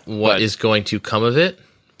God, yeah. What is going to come of it?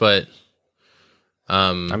 But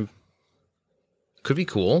could be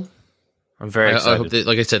cool. I'm very excited. I hope that,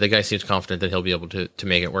 like I said, the guy seems confident that he'll be able to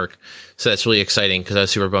make it work. So that's really exciting because I was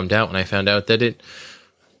super bummed out when I found out that it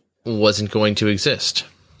wasn't going to exist.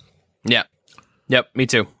 Yeah. Yep, me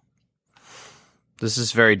too. This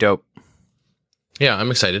is very dope. Yeah, I'm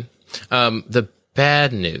excited. The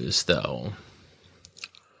bad news, though.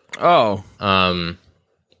 Oh. Remember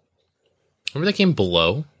that game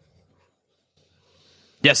Below?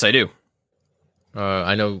 Yes, I do.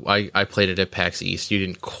 I know I played it at PAX East. You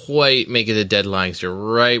didn't quite make it to deadlines. You're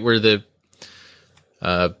right where the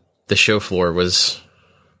show floor was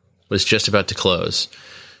just about to close.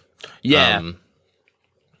 Yeah.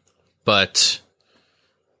 But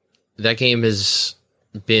that game has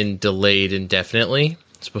been delayed indefinitely.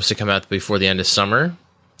 It's supposed to come out before the end of summer.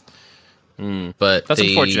 But that's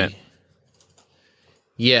unfortunate.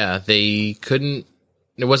 Yeah, they couldn't.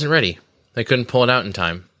 It wasn't ready. They couldn't pull it out in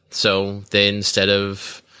time. So they, instead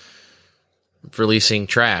of releasing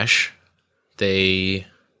trash, they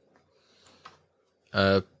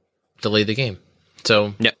delayed the game.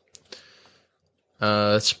 So yeah,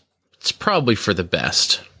 it's probably for the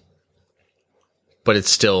best, but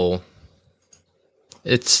it's still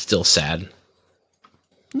sad.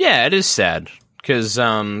 Yeah, it is sad because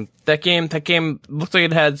that game looked like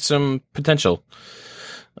it had some potential.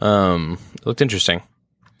 It looked interesting.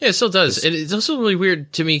 Yeah, it still does. It's also really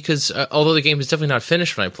weird to me because although the game is definitely not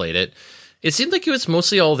finished when I played it, it seemed like it was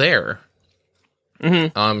mostly all there.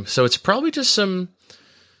 Mm-hmm. So it's probably just some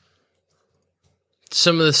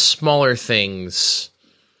of the smaller things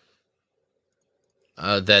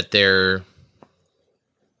that they're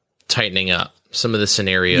tightening up. Some of the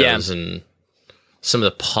scenarios and some of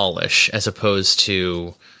the polish as opposed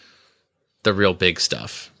to the real big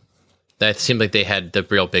stuff. That seemed like they had the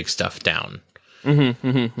real big stuff down.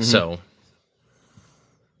 So,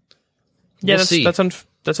 yeah,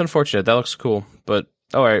 that's unfortunate. That looks cool, but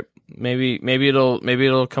all right, maybe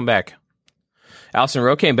it'll come back. Allison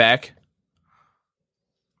Rowe came back.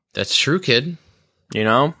 That's true, kid. You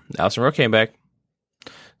know, Allison Rowe came back,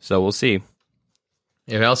 so we'll see.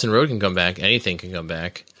 If Allison Rowe can come back, anything can come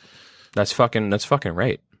back. That's fucking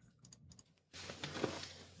right.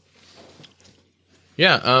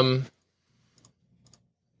 Yeah.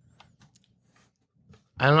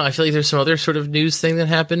 I don't know. I feel like there's some other sort of news thing that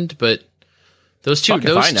happened, but those two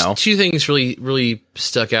things really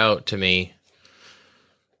stuck out to me.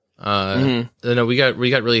 I know we got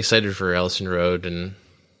really excited for Allison Road, and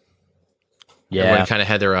everyone kind of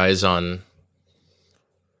had their eyes on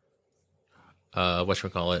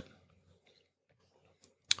whatchamacallit,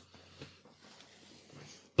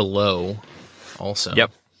 below also.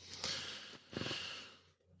 Yep.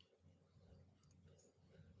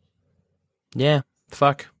 Yeah,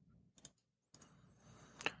 fuck.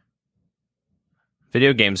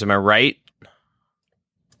 Video games, am I right?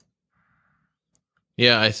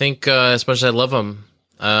 Yeah, I think as much as I love them,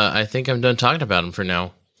 I think I'm done talking about them for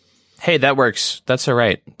now. Hey, that works. That's all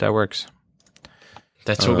right. That works.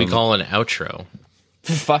 That's what we call an outro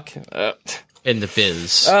Fuck. in the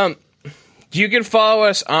biz. You can follow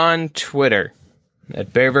us on Twitter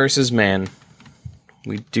at Bear vs. Man.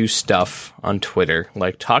 We do stuff on Twitter,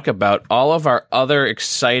 like talk about all of our other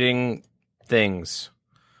exciting things.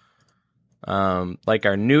 Like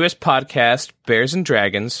our newest podcast, Bears and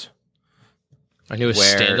Dragons. Our newest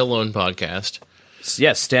standalone podcast.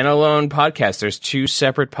 Yes, standalone podcast. There's 2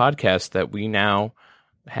 separate podcasts that we now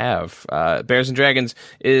have. Bears and Dragons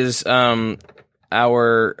is our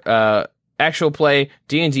actual play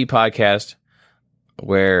D&D podcast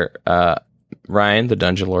where Ryan, the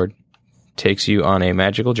Dungeon Lord, takes you on a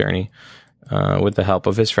magical journey with the help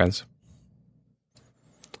of his friends.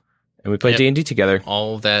 And we play D&D together.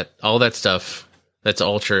 All that stuff. That's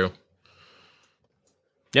all true.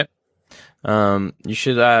 Yep. You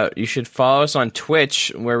should follow us on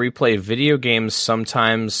Twitch, where we play video games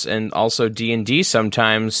sometimes and also D&D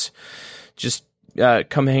sometimes. Just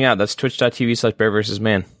come hang out. That's twitch.tv/Bear vs.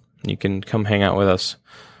 Man. You can come hang out with us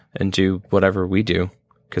and do whatever we do,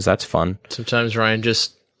 because that's fun. Sometimes Ryan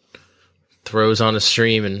just throws on a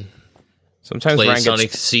stream and sometimes plays Ryan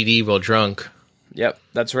Sonic CD while drunk. Yep,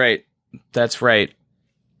 that's right. That's right.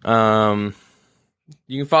 You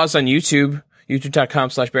can follow us on YouTube,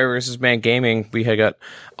 youtube.com/Bear vs. Man Gaming. We have got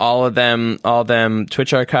all them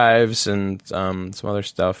Twitch archives and some other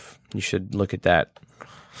stuff. You should look at that,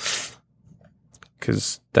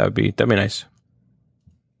 because that'd be nice.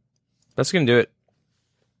 That's gonna do it.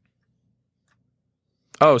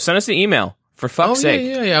 Oh, send us an email, for fuck's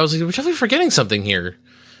sake. Yeah. I was like, we're definitely forgetting something here.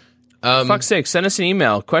 For fuck's sake, send us an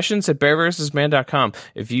email. questions@bearversusman.com.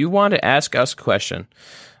 If you want to ask us a question,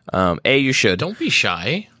 A, you should. Don't be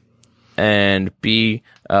shy. And B,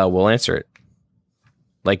 we'll answer it.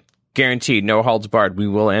 Like, guaranteed, no holds barred. We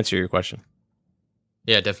will answer your question.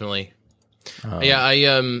 Yeah, definitely.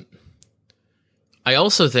 I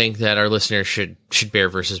also think that our listeners should Bear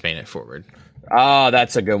versus Man it forward. Oh,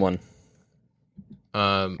 that's a good one.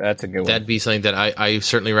 That's a good one. That'd be something that I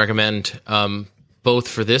certainly recommend. Both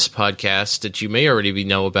for this podcast that you may already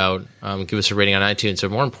know about, give us a rating on iTunes.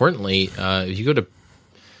 But more importantly, if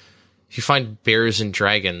you find Bears and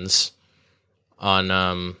Dragons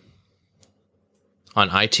on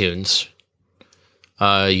iTunes,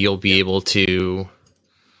 you'll be able to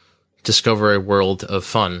discover a world of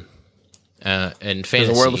fun and fantasy. There's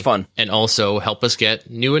a world of fun, and also help us get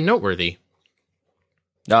new and noteworthy.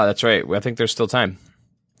 No, that's right. I think there's still time.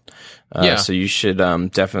 So you should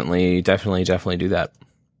definitely do that.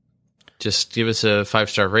 Just give us a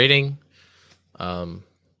 5-star rating.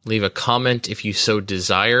 Leave a comment if you so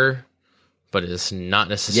desire, but it's not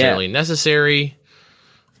necessarily necessary.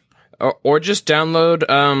 Or just download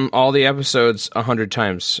all the episodes 100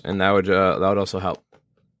 times, and that would also help.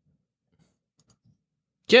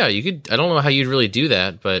 Yeah, you could. I don't know how you'd really do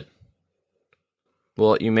that, but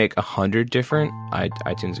well, you make 100 different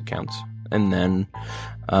iTunes accounts, and then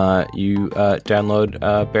you download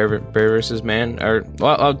Bear vs. Man, or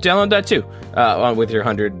I'll download that too with your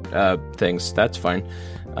 100 things. That's fine.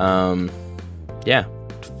 Yeah,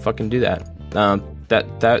 fucking do that.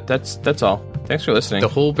 That's all. Thanks for listening. The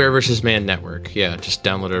whole Bear vs. Man network. Yeah, just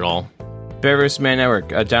download it all. Bear vs. Man network.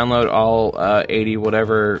 Download all 80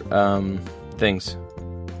 whatever things.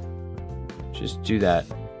 Just do that.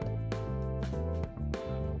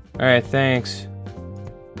 All right, thanks.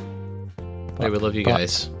 Hey, we love you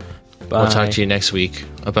guys. Bye. We'll talk to you next week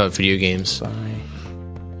about video games. Bye.